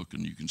Facebook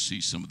and you can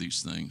see some of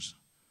these things.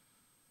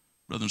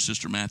 Brother and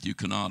Sister Matthew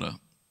Kanata,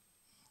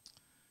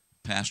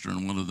 pastor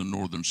in one of the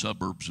northern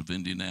suburbs of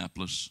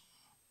Indianapolis,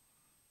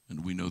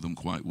 and we know them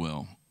quite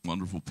well,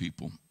 wonderful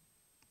people.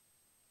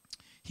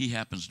 He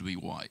happens to be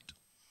white,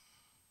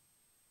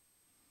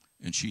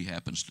 and she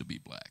happens to be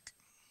black.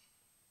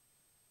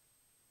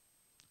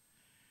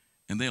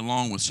 And they,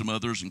 along with some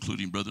others,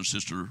 including Brother and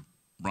Sister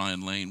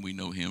Brian Lane, we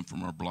know him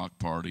from our block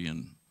party,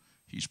 and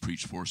he's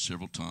preached for us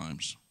several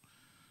times.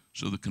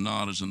 So the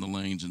Kanadas and the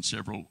Lanes and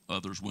several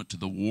others went to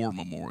the War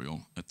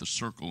Memorial at the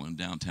Circle in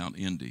downtown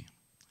Indy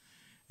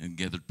and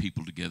gathered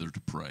people together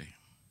to pray.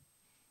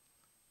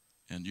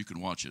 And you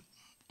can watch it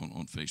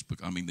on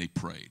Facebook. I mean, they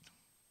prayed.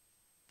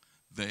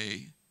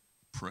 They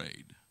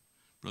prayed.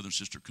 Brother and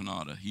Sister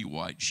Kanata, he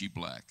white, she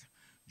black,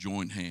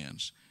 joined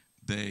hands.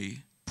 They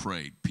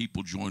prayed.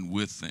 People joined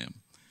with them.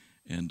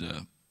 And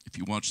if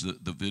you watch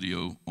the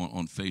video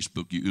on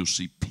Facebook, you'll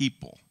see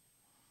people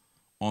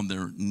on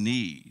their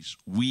knees,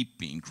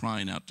 weeping,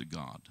 crying out to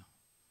God,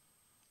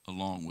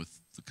 along with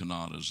the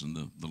Kanadas and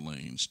the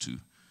Lanes to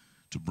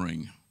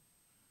bring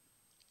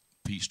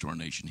peace to our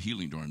nation,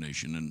 healing to our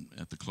nation. And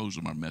at the close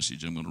of my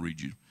message, I'm going to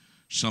read you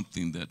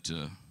something that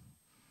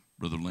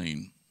Brother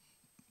Lane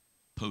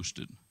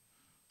posted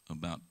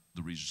about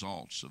the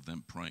results of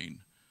them praying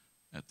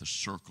at the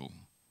Circle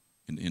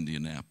in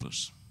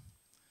Indianapolis.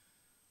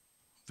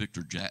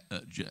 Victor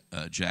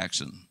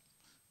Jackson,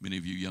 many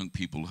of you young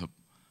people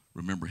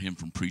remember him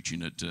from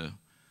preaching at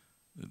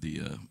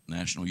the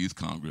National Youth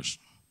Congress.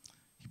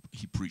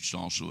 He preached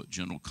also at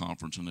General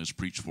Conference and has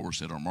preached for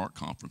us at our Mark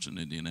Conference in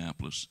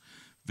Indianapolis.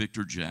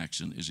 Victor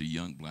Jackson is a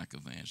young black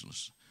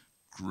evangelist.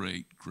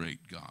 Great,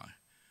 great guy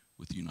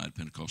with the United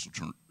Pentecostal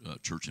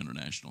Church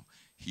International.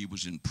 He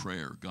was in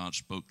prayer. God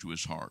spoke to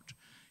his heart.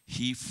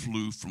 He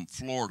flew from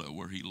Florida,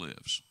 where he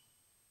lives,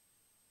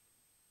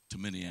 to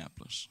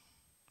Minneapolis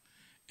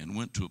and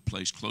went to a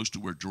place close to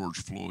where George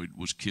Floyd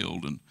was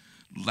killed and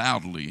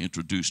loudly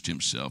introduced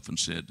himself and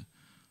said,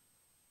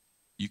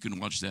 you can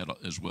watch that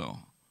as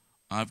well.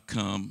 I've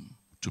come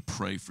to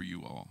pray for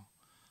you all.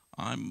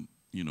 And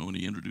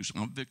he introduced,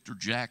 I'm Victor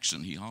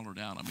Jackson. He hollered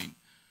out. I mean,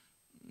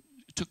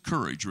 it took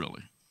courage,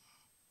 really.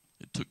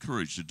 It took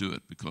courage to do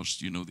it because,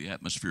 the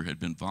atmosphere had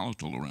been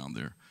volatile around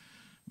there.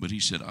 But he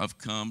said, I've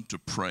come to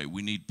pray.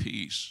 We need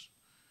peace.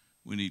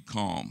 We need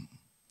calm.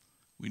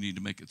 We need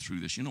to make it through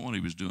this. You know what he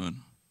was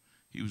doing?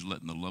 He was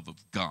letting the love of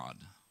God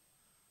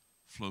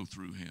flow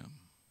through him.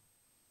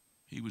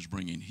 He was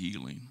bringing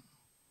healing.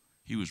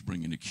 He was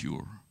bringing a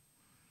cure.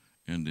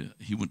 And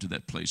he went to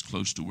that place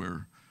close to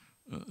where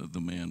the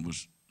man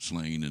was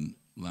slain and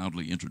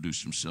loudly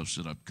introduced himself,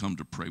 said, I've come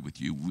to pray with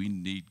you. We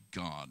need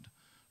God.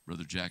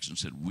 Brother Jackson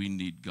said, we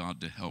need God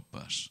to help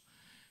us.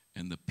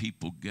 And the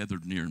people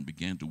gathered near and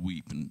began to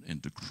weep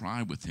and to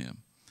cry with him.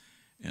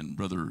 And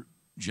Brother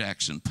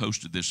Jackson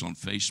posted this on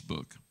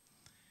Facebook.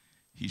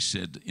 He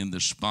said, in the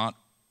spot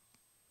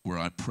where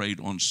I prayed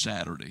on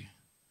Saturday,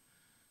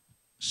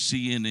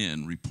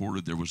 CNN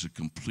reported there was a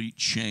complete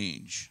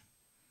change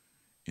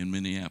in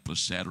Minneapolis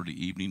Saturday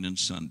evening and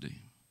Sunday.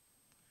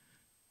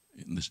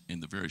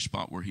 In the very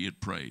spot where he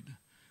had prayed.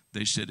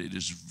 They said it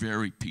is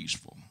very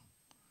peaceful.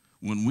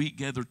 When we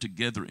gather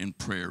together in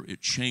prayer,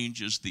 it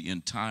changes the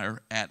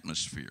entire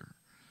atmosphere.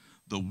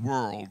 The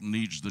world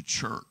needs the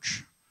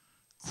church.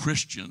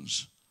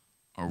 Christians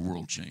are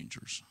world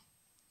changers.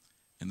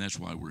 And that's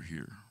why we're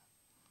here.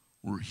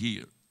 We're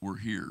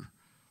here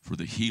for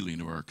the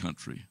healing of our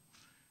country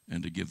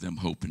and to give them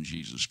hope in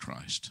Jesus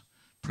Christ.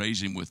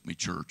 Praise him with me,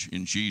 church,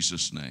 in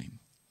Jesus' name.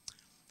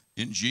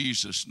 In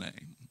Jesus'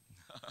 name.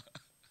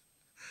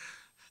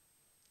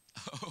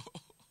 Oh.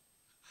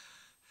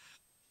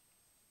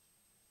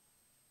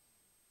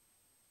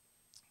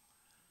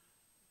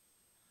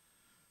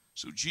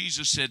 So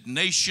Jesus said,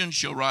 nation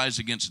shall rise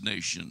against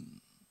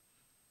nation,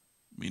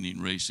 meaning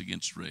race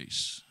against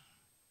race,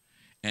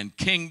 and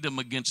kingdom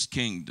against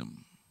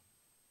kingdom,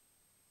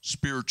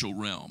 spiritual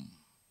realm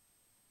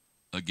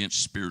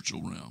against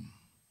spiritual realm.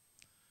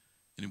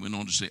 And he went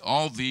on to say,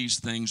 all these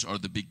things are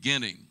the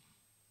beginning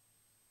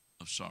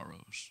of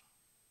sorrows.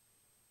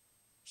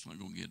 It's not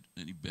going to get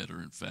any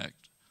better. In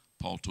fact,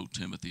 Paul told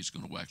Timothy it's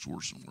going to wax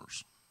worse and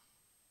worse.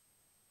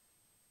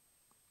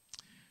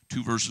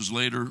 2 verses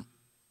later,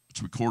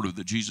 it's recorded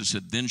that Jesus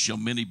said, then shall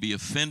many be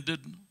offended.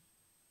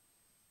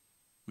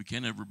 We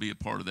can't ever be a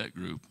part of that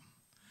group.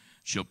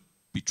 Shall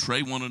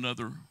betray one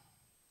another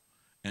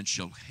and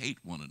shall hate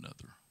one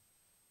another.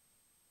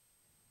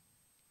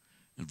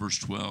 In verse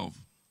 12,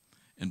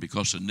 and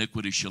because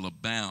iniquity shall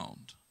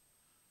abound.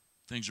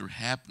 Things are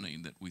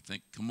happening that we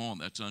think, come on,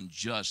 that's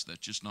unjust, that's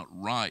just not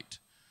right.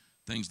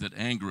 Things that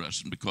anger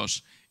us, and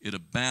because it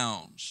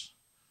abounds,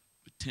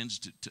 it tends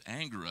to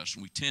anger us,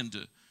 and we tend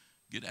to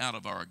get out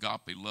of our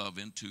agape love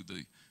into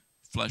the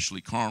fleshly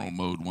carnal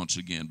mode once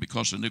again.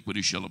 Because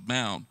iniquity shall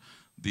abound,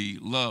 the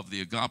love, the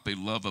agape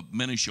love of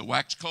many shall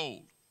wax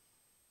cold,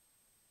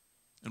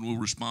 and will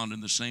respond in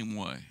the same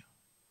way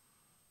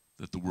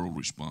that the world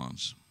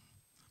responds.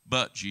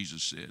 But,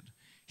 Jesus said,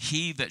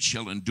 he that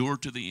shall endure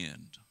to the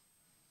end.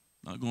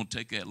 Not going to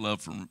take that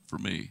love for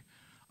me.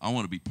 I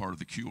want to be part of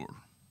the cure.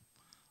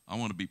 I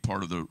want to be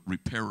part of the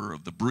repairer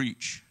of the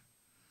breach.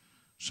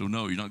 So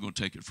no, you're not going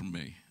to take it from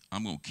me.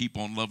 I'm going to keep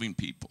on loving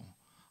people.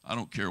 I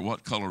don't care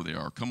what color they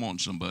are. Come on,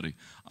 somebody.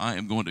 I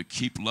am going to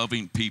keep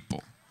loving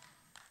people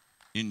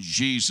in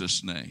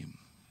Jesus' name.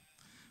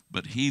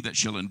 But he that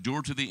shall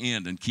endure to the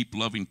end and keep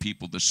loving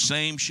people, the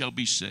same shall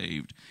be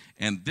saved.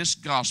 And this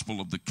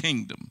gospel of the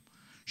kingdom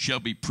shall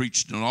be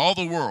preached in all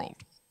the world,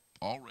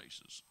 all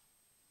races.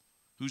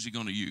 Who's he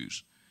going to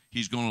use?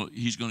 He's going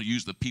to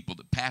use the people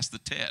that pass the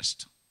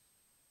test,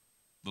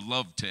 the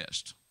love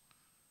test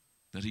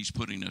that he's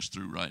putting us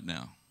through right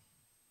now,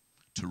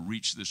 to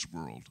reach this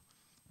world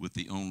with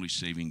the only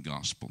saving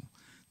gospel.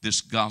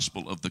 This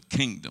gospel of the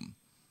kingdom.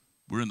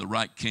 We're in the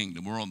right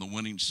kingdom. We're on the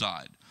winning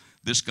side.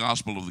 This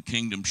gospel of the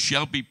kingdom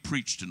shall be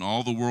preached in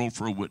all the world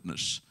for a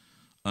witness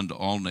unto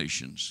all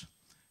nations,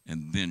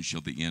 and then shall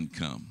the end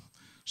come.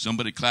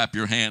 Somebody clap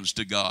your hands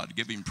to God.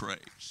 Give him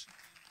praise.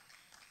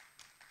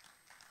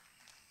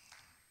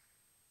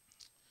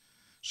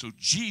 So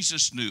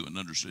Jesus knew and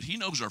understood. He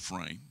knows our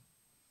frame.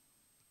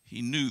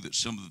 He knew that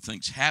some of the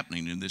things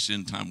happening in this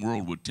end-time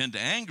world would tend to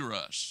anger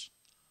us.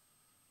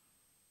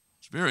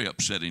 It's very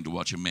upsetting to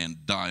watch a man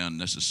die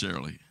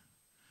unnecessarily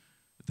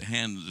at the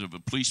hands of a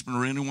policeman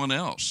or anyone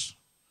else.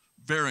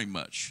 Very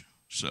much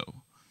so.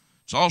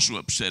 It's also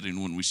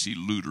upsetting when we see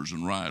looters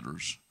and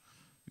rioters.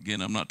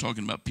 Again, I'm not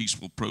talking about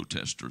peaceful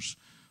protesters,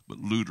 but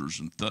looters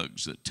and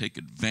thugs that take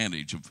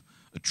advantage of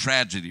a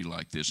tragedy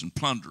like this and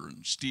plunder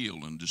and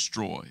steal and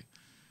destroy,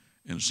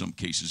 and in some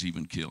cases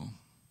even kill.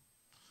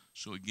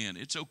 So again,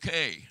 it's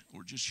okay.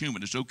 We're just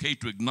human. It's okay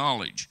to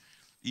acknowledge,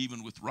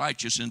 even with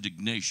righteous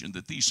indignation,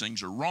 that these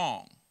things are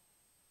wrong.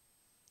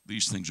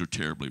 These things are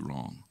terribly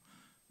wrong.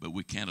 But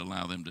we can't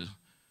allow them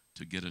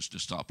to get us to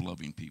stop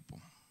loving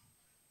people.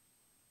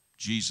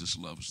 Jesus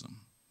loves them.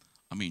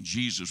 I mean,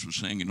 Jesus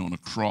was hanging on a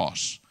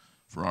cross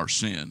for our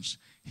sins.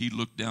 He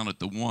looked down at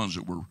the ones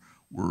that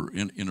were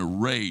in a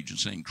rage and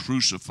saying,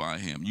 crucify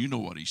him. You know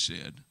what he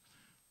said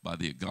by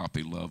the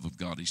agape love of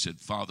God. He said,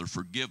 Father,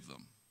 forgive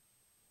them,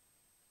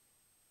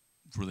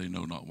 for they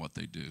know not what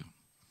they do.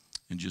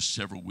 And just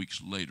several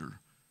weeks later,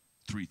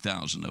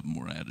 3,000 of them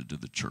were added to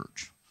the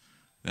church.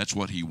 That's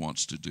what he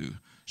wants to do.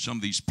 Some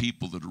of these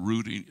people that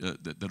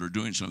are that are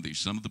doing some of these,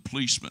 some of the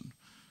policemen,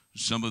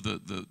 some of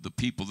the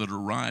people that are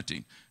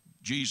rioting,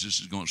 Jesus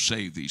is going to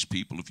save these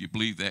people. If you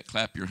believe that,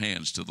 clap your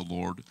hands to the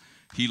Lord.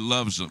 He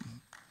loves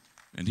them,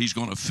 and he's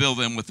going to fill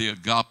them with the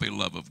agape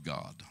love of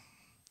God.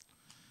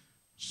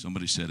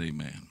 Somebody said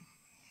amen.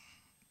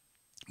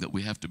 That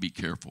we have to be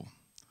careful,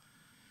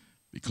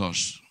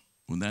 because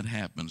when that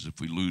happens, if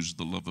we lose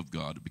the love of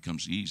God, it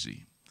becomes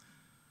easy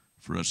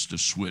for us to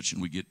switch,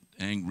 and we get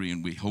angry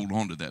and we hold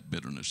on to that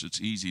bitterness.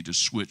 It's easy to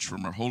switch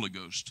from our Holy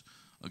Ghost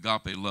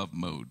agape love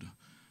mode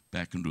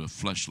back into a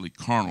fleshly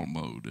carnal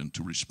mode, and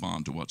to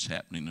respond to what's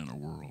happening in our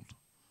world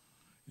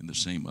in the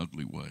same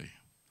ugly way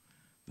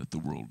that the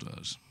world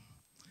does.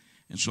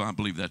 And so I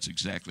believe that's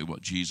exactly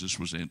what Jesus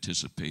was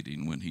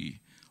anticipating when he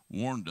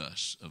warned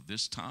us of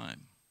this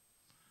time.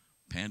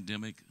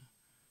 Pandemic,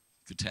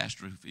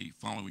 catastrophe,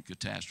 following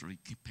catastrophe,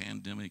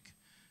 pandemic,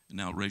 and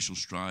now racial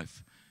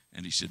strife.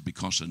 And he said,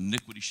 because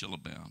iniquity shall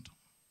abound,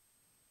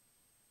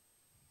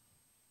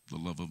 the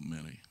love of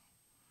many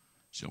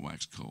shall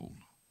wax cold.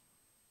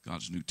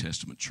 God's New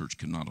Testament church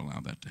cannot allow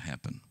that to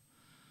happen.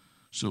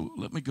 So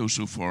let me go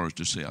so far as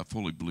to say I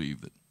fully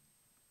believe that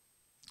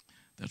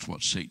that's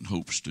what Satan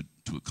hopes to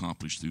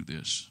accomplish through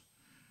this.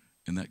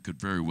 And that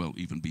could very well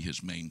even be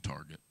his main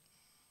target,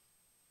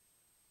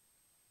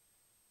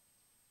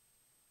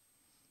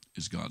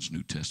 is God's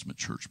New Testament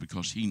church,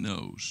 because he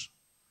knows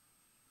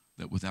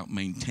that without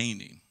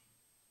maintaining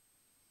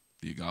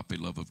the agape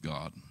love of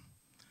God,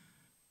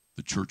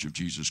 the Church of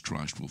Jesus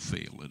Christ will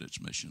fail at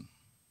its mission.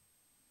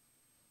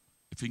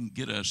 If he can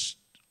get us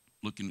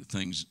looking at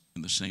things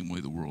in the same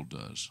way the world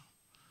does,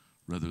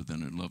 rather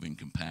than in loving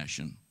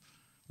compassion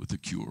with a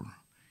cure,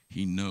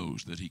 he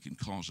knows that he can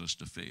cause us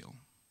to fail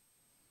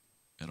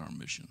at our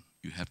mission.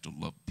 You have to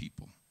love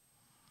people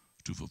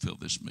to fulfill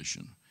this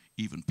mission,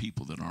 even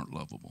people that aren't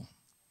lovable.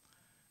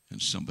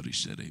 And somebody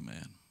said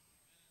amen.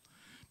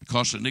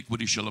 Because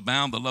iniquity shall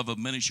abound, the love of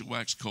many shall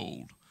wax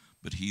cold.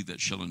 But he that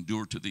shall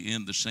endure to the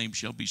end, the same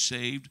shall be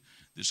saved.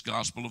 This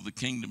gospel of the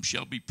kingdom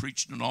shall be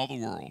preached in all the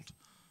world,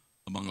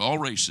 among all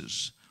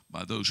races,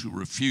 by those who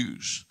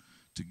refuse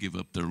to give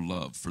up their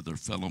love for their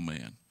fellow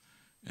man.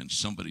 And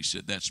somebody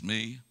said, that's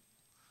me.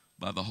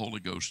 By the Holy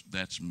Ghost,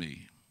 that's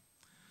me.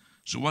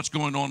 So what's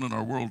going on in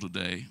our world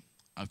today,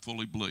 I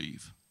fully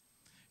believe,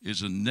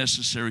 is a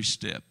necessary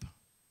step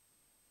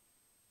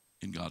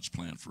in God's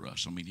plan for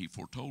us. I mean, he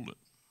foretold it.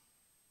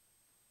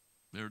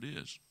 There it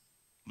is.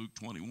 Luke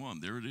 21,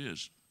 there it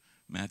is.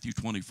 Matthew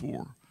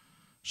 24.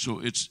 So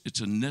it's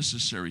a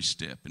necessary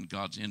step in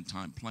God's end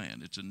time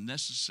plan. It's a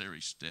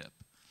necessary step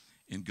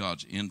in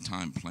God's end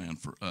time plan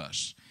for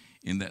us,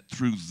 in that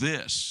through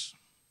this,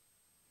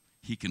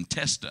 he can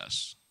test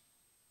us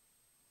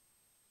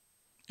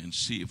and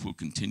see if we'll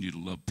continue to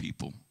love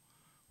people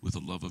with the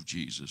love of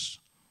Jesus,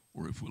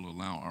 or if we'll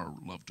allow our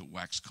love to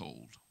wax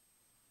cold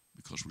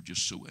because we're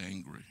just so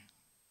angry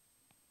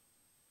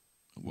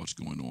at what's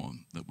going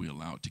on that we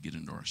allow it to get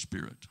into our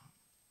spirit.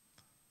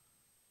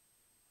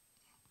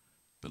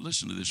 But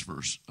listen to this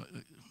verse.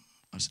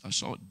 I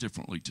saw it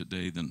differently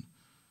today than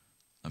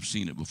I've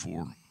seen it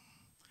before.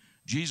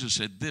 Jesus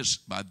said this,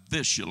 by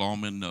this shall all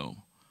men know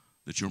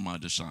that you're my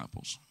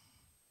disciples,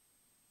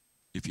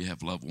 if you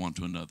have love one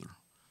to another.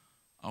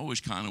 I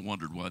always kind of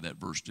wondered why that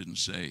verse didn't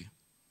say,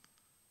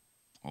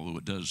 although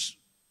it does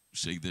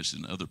say this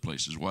in other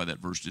places, why that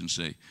verse didn't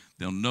say,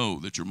 they'll know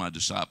that you're my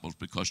disciples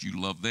because you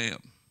love them.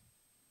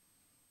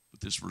 But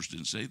this verse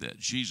didn't say that.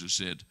 Jesus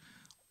said,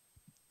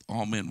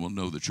 all men will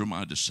know that you're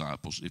my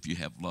disciples if you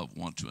have love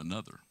one to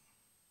another.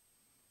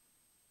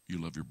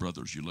 You love your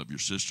brothers, you love your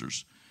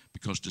sisters,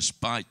 because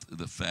despite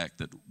the fact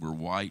that we're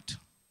white,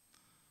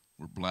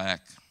 we're black,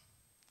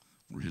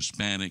 we're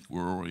Hispanic,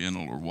 we're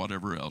Oriental, or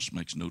whatever else,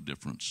 makes no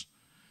difference.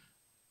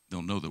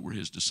 They'll know that we're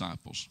his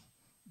disciples,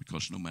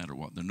 because no matter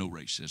what, there's no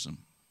racism.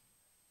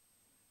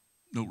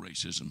 No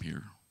racism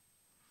here.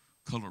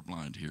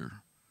 Colorblind here.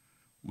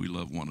 We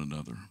love one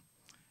another.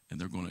 And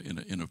they're going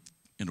to,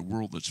 in a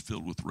world that's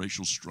filled with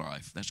racial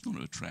strife, that's going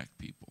to attract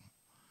people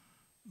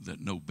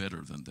that know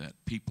better than that.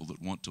 People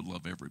that want to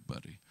love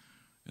everybody.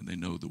 And they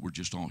know that we're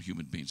just all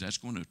human beings. That's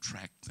going to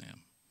attract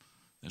them.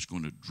 That's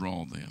going to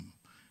draw them.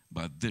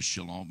 By this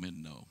shall all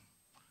men know.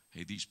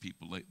 Hey, these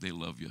people, they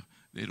love you.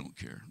 They don't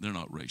care. They're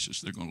not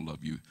racist. They're going to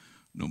love you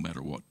no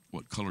matter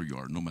what color you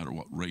are, no matter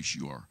what race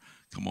you are.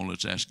 Come on,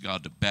 let's ask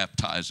God to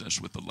baptize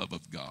us with the love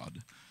of God.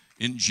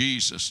 In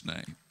Jesus'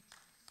 name.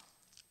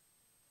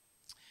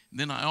 And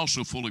then I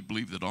also fully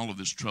believe that all of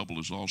this trouble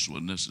is also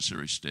a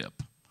necessary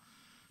step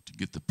to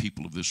get the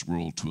people of this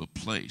world to a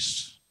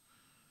place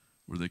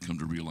where they come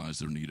to realize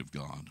their need of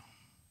God.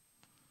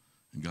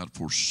 And God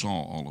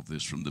foresaw all of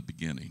this from the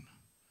beginning,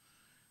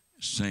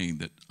 saying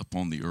that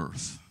upon the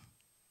earth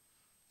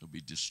there'll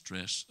be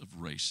distress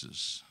of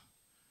races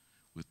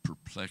with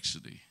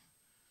perplexity,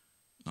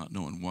 not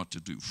knowing what to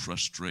do,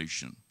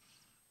 frustration.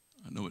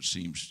 I know it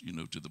seems,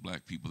 to the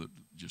black people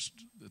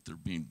that they're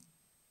being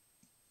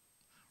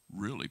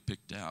really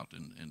picked out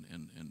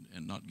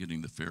and not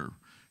getting the fair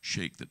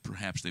shake that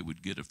perhaps they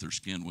would get if their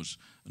skin was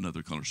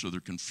another color. So they're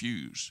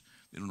confused.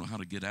 They don't know how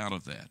to get out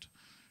of that.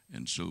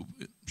 And so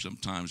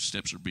sometimes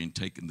steps are being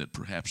taken that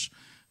perhaps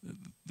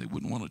they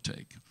wouldn't want to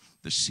take.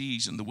 The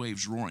seas and the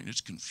waves roaring,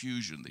 it's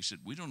confusion. They said,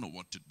 we don't know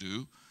what to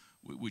do.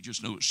 We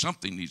just know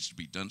something needs to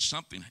be done.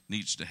 Something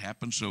needs to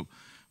happen. So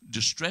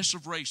distress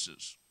of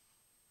races,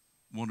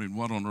 wondering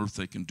what on earth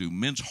they can do.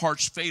 Men's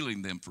hearts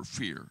failing them for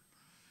fear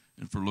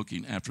and for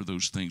looking after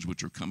those things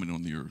which are coming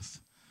on the earth.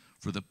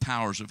 For the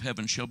powers of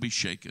heaven shall be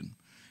shaken.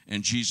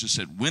 And Jesus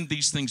said, when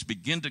these things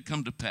begin to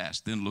come to pass,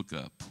 then look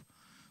up.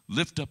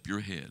 Lift up your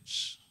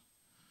heads,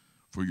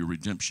 for your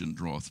redemption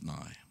draweth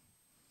nigh.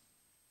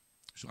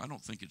 So I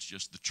don't think it's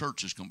just the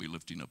church is going to be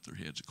lifting up their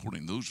heads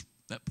according to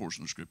that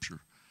portion of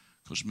Scripture,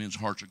 because men's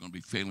hearts are going to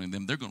be failing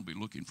them. They're going to be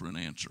looking for an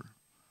answer.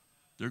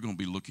 They're going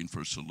to be looking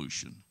for a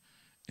solution.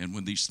 And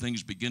when these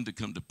things begin to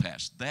come to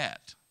pass,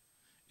 that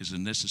is a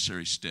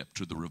necessary step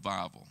to the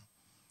revival,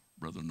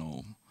 Brother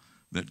Noel,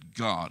 that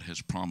God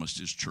has promised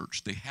his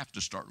church. They have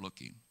to start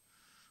looking.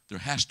 There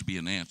has to be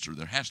an answer.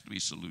 There has to be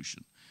a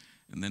solution.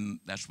 And then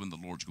that's when the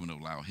Lord's going to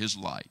allow his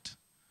light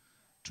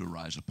to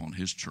arise upon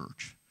his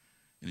church.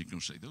 And he's going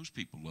to say, those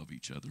people love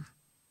each other.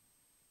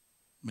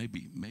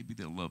 Maybe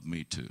they'll love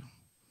me too.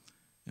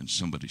 And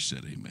somebody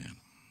said amen.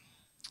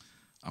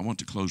 I want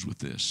to close with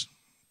this.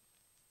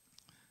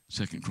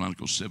 2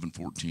 Chronicles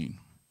 7:14.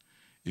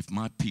 If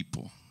my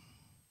people,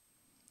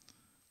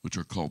 which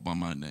are called by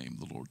my name,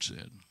 the Lord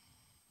said,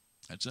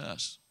 that's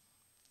us,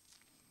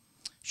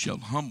 shall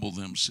humble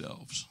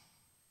themselves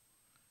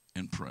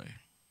and pray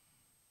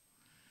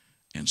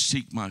and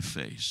seek my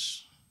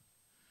face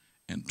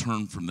and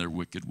turn from their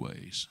wicked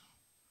ways.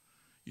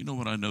 You know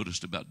what I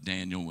noticed about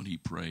Daniel when he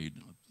prayed?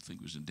 I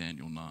think it was in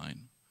Daniel 9,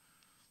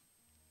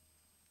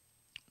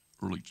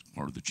 early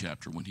part of the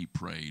chapter. When he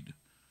prayed,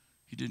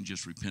 he didn't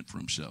just repent for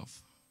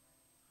himself.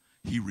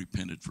 He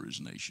repented for his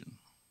nation.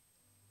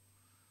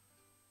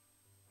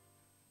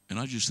 And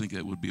I just think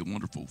that would be a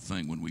wonderful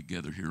thing when we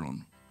gather here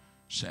on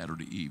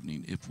Saturday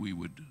evening, if we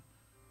would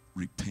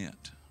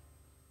repent,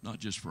 not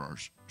just for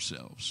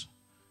ourselves,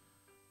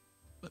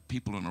 but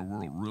people in our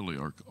world really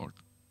are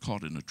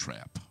caught in a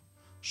trap.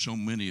 So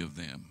many of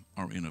them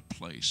are in a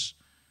place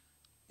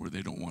where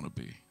they don't want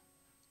to be,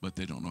 but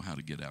they don't know how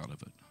to get out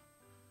of it.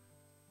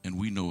 And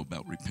we know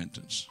about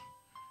repentance,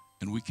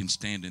 and we can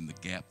stand in the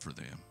gap for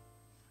them,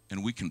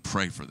 and we can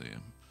pray for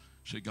them.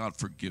 Say, God,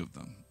 forgive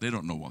them. They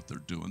don't know what they're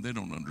doing. They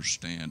don't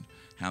understand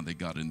how they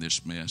got in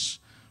this mess.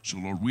 So,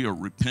 Lord, we are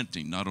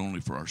repenting not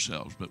only for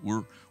ourselves, but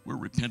we're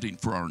repenting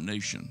for our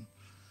nation.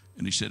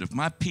 And he said, if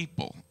my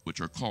people,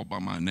 which are called by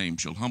my name,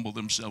 shall humble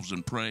themselves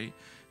and pray,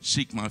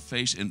 seek my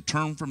face, and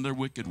turn from their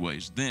wicked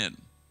ways, then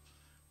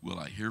will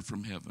I hear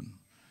from heaven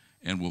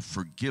and will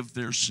forgive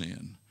their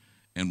sin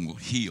and will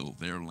heal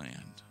their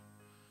land.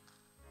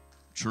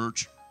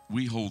 Church,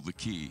 we hold the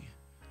key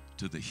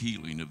to the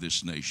healing of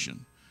this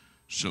nation.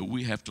 So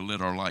we have to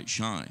let our light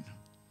shine.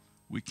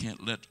 We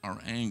can't let our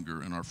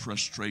anger and our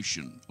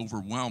frustration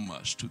overwhelm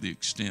us to the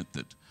extent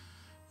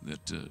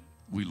that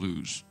we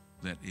lose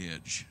that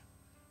edge,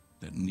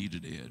 that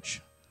needed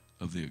edge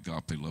of the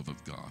agape love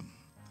of God.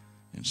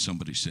 And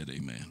somebody said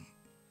amen.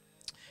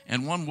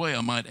 And one way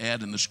I might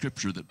add in the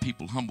scripture that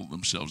people humble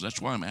themselves,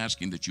 that's why I'm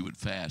asking that you would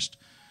fast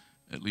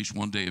at least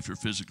one day if you're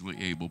physically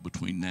able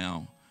between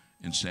now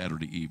and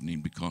Saturday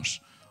evening, because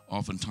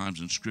oftentimes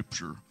in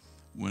scripture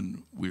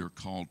when we are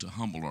called to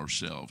humble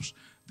ourselves,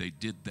 they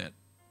did that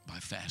by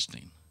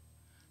fasting.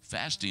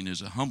 Fasting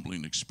is a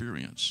humbling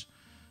experience.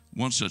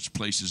 One such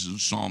place is in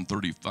Psalm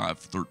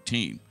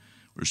 35:13,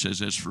 where it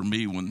says, as for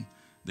me, when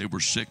they were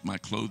sick, my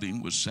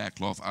clothing was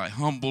sackcloth. I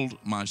humbled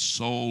my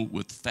soul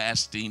with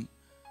fasting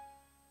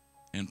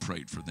and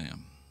prayed for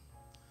them.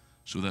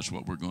 So that's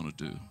what we're going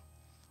to do.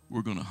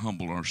 We're going to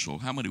humble our soul.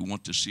 How many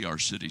want to see our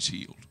cities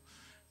healed?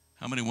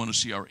 How many want to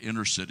see our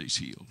inner cities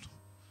healed?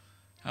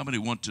 How many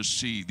want to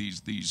see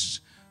these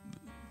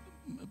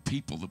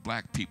people, the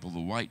black people,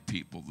 the white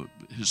people,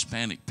 the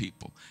Hispanic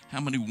people?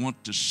 How many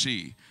want to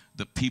see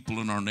the people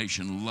in our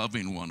nation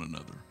loving one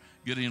another,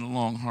 getting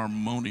along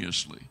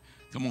harmoniously?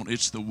 Come on,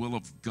 it's the will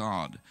of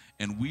God,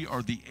 and we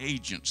are the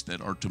agents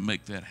that are to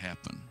make that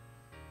happen.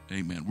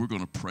 Amen. We're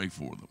going to pray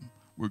for them.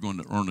 We're going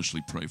to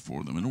earnestly pray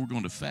for them, and we're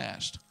going to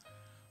fast.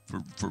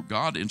 For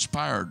God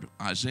inspired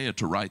Isaiah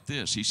to write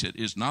this. He said,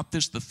 is not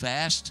this the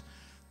fast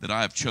that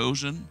I have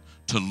chosen,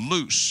 to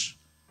loose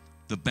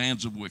the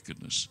bands of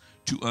wickedness,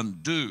 to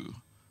undo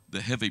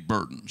the heavy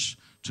burdens,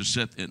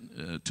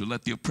 to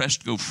let the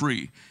oppressed go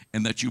free,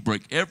 and that you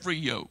break every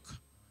yoke,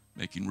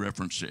 making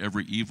reference to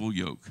every evil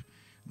yoke.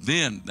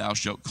 Then thou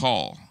shalt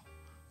call,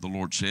 the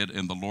Lord said,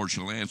 and the Lord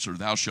shall answer.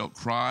 Thou shalt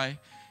cry,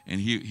 and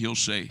he'll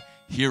say,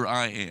 here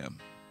I am.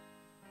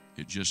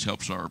 It just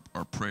helps our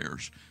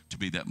prayers to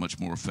be that much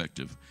more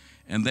effective.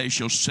 And they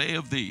shall say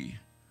of thee,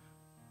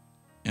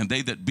 and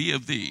they that be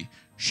of thee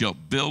shall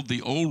build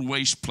the old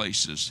waste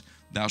places.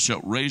 Thou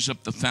shalt raise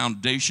up the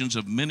foundations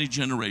of many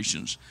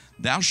generations.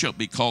 Thou shalt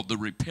be called the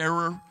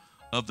repairer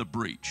of the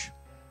breach.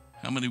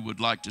 How many would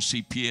like to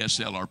see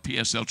PSL, our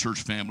PSL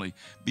church family,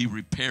 be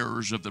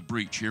repairers of the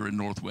breach here in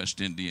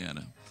Northwest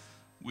Indiana?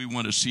 We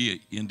want to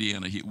see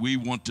Indiana. We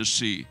want to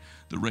see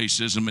the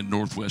racism in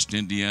Northwest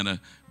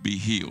Indiana be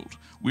healed.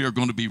 We are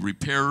going to be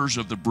repairers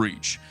of the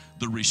breach,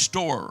 the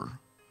restorer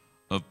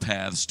of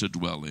paths to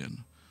dwell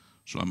in.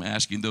 So I'm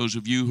asking those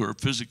of you who are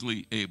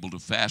physically able to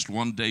fast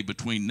one day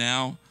between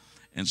now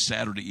and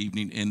Saturday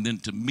evening, and then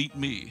to meet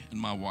me and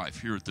my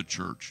wife here at the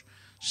church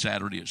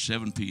Saturday at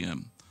 7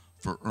 p.m.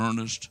 for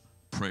earnest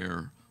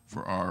prayer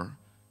for our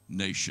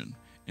nation.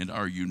 And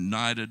our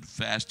united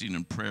fasting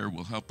and prayer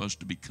will help us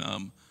to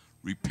become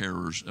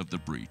repairers of the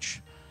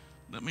breach.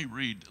 Let me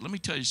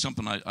tell you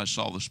something I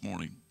saw this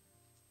morning.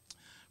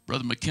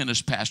 Brother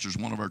McKinnis pastors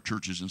one of our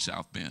churches in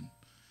South Bend.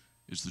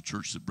 It's the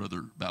church that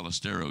Brother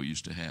Ballestero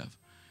used to have.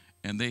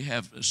 And they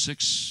have a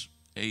 6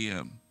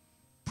 a.m.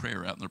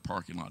 prayer out in their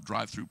parking lot,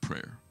 drive-through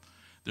prayer.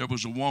 There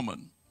was a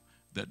woman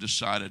that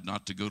decided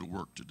not to go to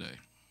work today.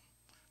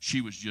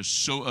 She was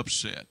just so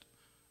upset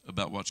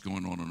about what's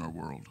going on in our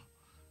world.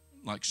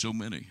 Like so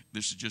many.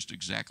 This is just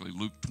exactly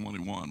Luke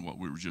 21, what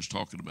we were just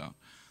talking about.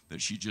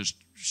 That she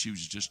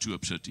was just too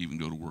upset to even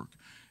go to work.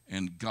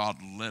 And God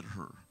led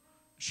her.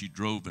 She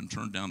drove and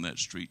turned down that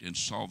street and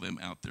saw them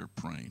out there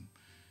praying.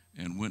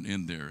 And went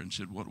in there and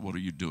said, what are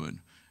you doing?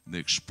 And they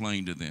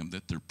explained to them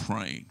that they're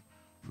praying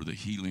for the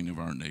healing of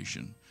our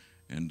nation.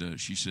 And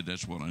she said,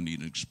 that's what I need.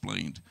 And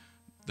explained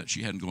that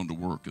she hadn't gone to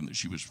work and that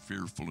she was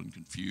fearful and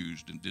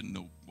confused and didn't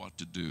know what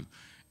to do.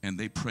 And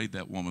they prayed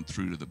that woman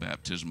through to the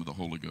baptism of the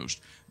Holy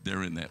Ghost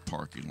there in that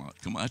parking lot.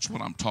 Come on, that's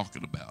what I'm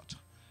talking about.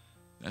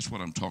 That's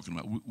what I'm talking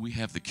about. We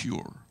have the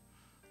cure.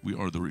 We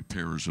are the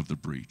repairers of the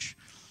breach.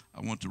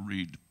 I want to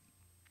read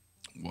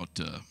what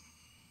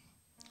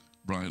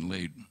Brian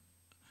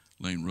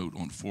Lane wrote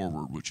on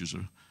Forward, which is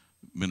a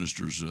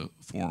ministers'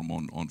 forum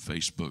on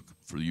Facebook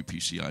for the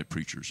UPCI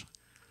preachers.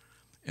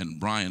 And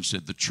Brian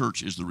said, the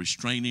church is the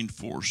restraining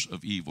force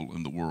of evil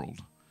in the world.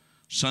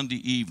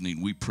 Sunday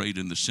evening, we prayed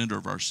in the center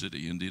of our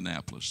city,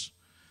 Indianapolis.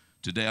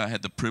 Today, I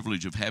had the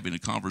privilege of having a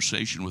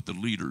conversation with the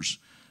leaders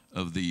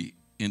of the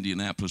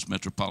Indianapolis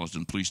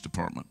Metropolitan Police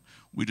Department.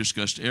 We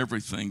discussed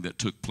everything that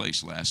took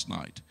place last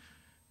night.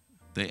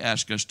 They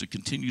asked us to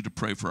continue to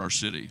pray for our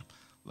city.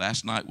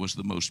 Last night was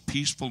the most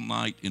peaceful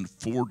night in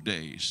 4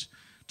 days.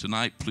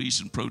 Tonight, police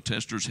and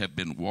protesters have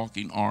been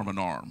walking arm in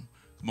arm.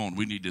 Come on,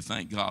 we need to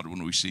thank God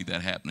when we see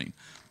that happening.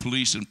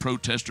 Police and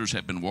protesters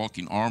have been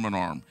walking arm in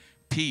arm.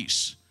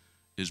 Peace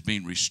is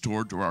being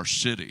restored to our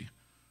city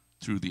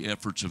through the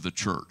efforts of the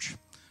church.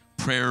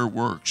 Prayer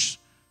works,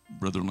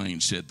 Brother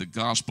Lane said. The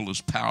gospel is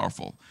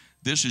powerful.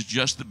 This is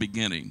just the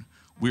beginning.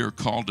 We are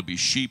called to be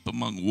sheep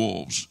among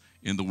wolves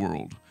in the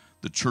world.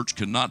 The church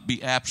cannot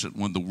be absent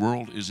when the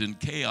world is in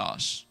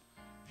chaos.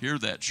 Hear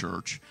that,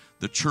 church.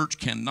 The church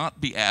cannot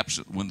be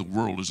absent when the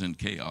world is in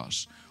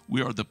chaos.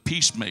 We are the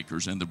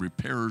peacemakers and the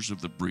repairers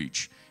of the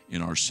breach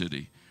in our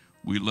city.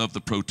 We love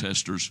the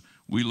protesters.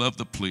 We love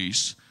the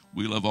police.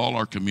 We love all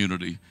our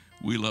community.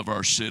 We love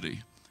our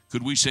city.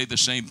 Could we say the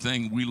same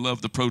thing? We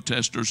love the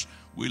protesters.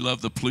 We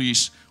love the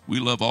police. We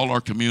love all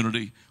our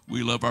community.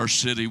 We love our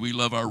city. We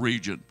love our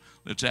region.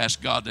 Let's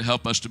ask God to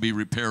help us to be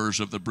repairers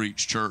of the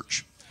breach,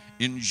 church.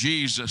 In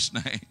Jesus'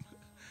 name.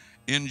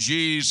 In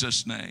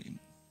Jesus' name.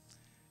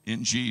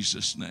 In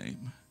Jesus'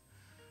 name.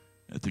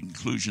 At the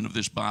conclusion of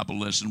this Bible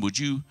lesson, would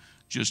you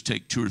just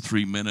take 2 or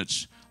 3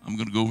 minutes? I'm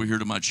going to go over here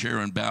to my chair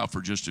and bow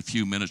for just a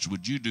few minutes.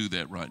 Would you do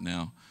that right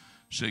now?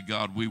 Say,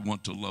 God, we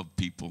want to love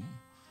people.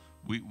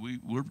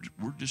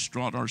 We're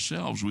distraught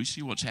ourselves. We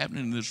see what's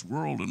happening in this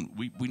world, and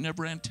we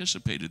never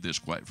anticipated this,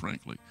 quite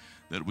frankly,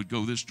 that it would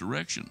go this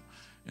direction.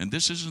 And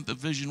this isn't the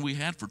vision we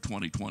had for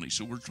 2020,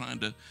 so we're trying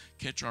to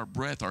catch our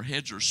breath. Our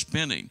heads are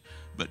spinning,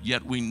 but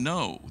yet we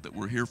know that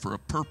we're here for a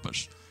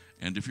purpose.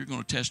 And if you're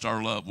going to test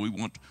our love, we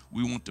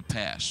want to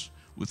pass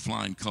with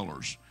flying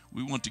colors.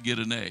 We want to get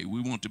an A.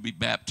 We want to be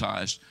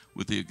baptized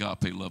with the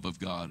agape love of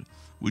God.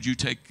 Would you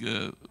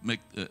make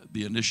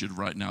the initiative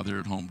right now there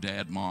at home,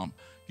 Dad, Mom,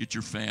 get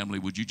your family.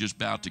 Would you just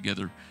bow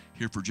together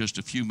here for just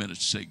a few minutes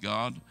to say,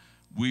 God,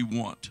 we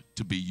want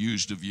to be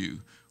used of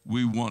you.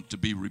 We want to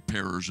be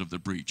repairers of the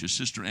breach. As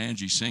Sister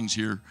Angie sings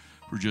here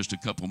for just a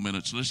couple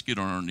minutes, let's get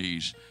on our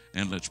knees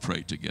and let's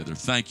pray together.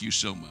 Thank you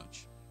so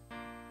much.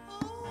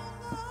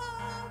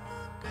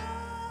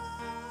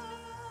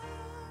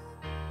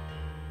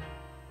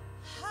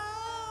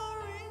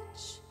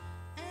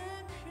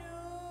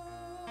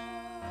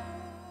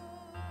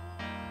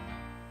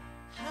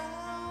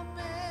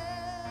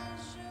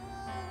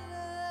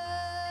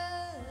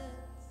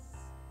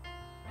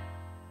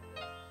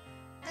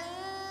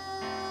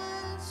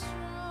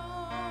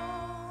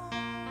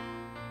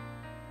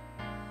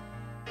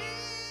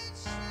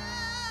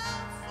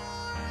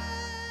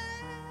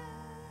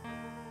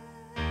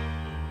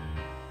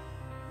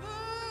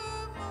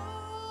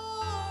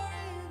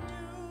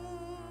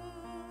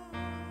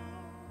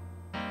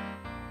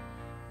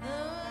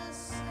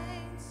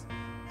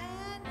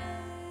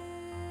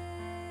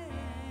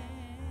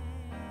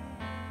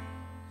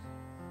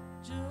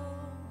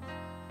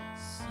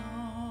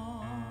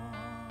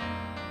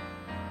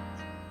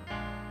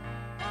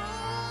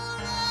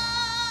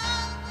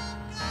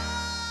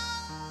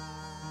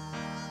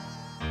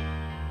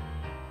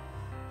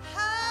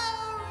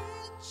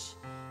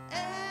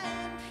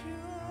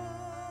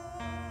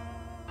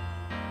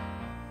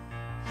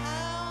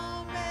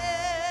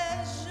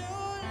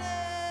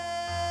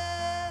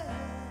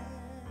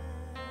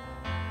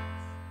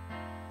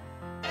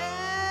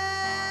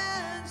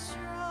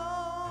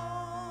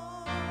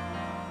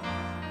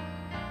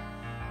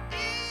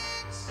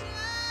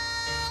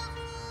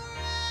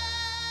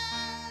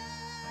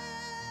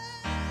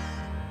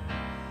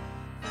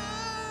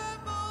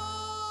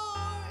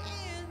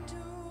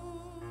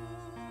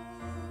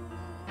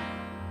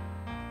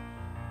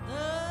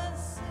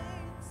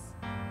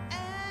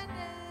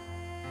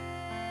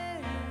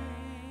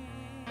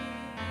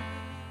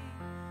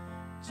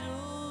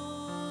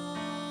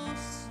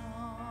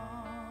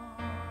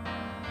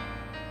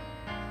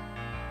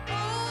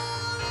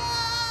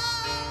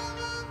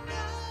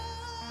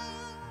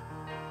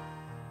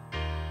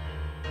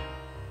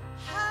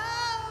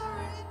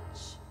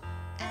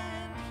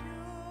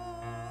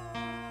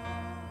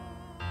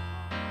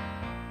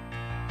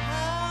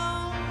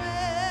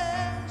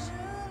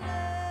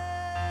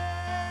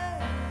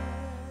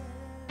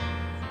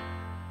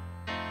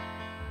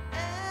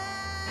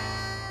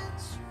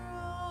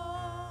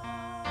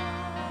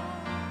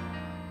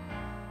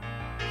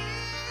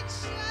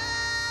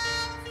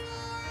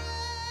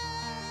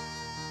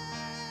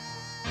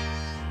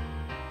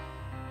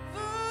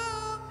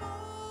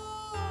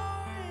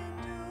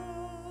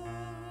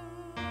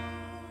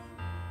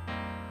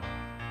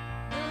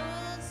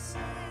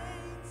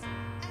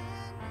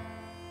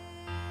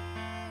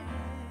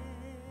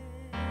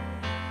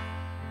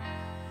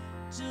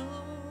 do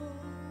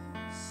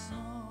so.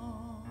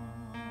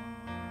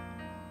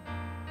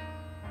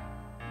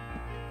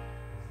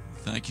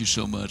 Thank you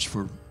so much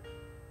for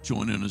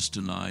joining us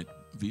tonight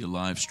via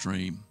live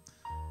stream.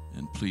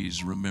 And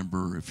please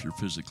remember, if you're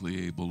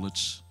physically able,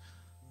 let's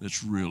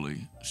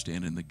really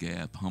stand in the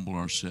gap, humble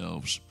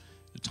ourselves,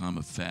 a time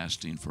of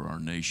fasting for our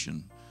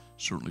nation,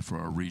 certainly for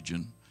our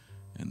region.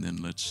 And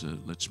then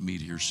let's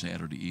meet here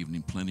Saturday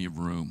evening, plenty of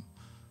room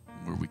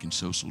where we can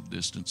social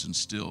distance and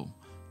still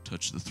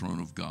touch the throne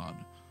of God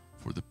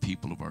for the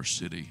people of our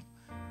city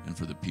and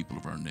for the people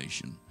of our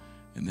nation.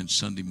 And then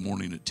Sunday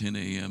morning at 10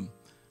 a.m.,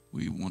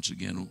 we once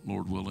again,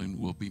 Lord willing,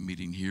 will be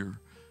meeting here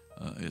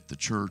at the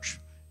church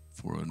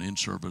for an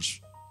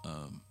in-service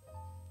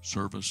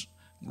service.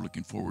 We're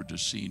looking forward to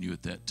seeing you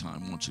at that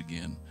time once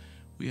again.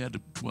 We had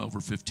 12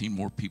 or 15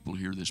 more people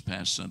here this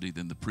past Sunday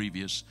than the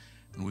previous,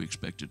 and we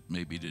expect it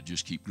maybe to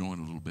just keep growing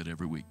a little bit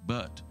every week.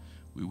 But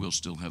we will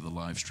still have the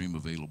live stream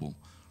available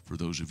for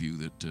those of you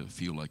that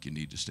feel like you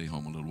need to stay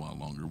home a little while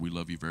longer. We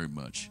love you very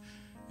much,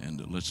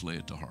 and let's lay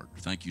it to heart.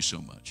 Thank you so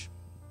much.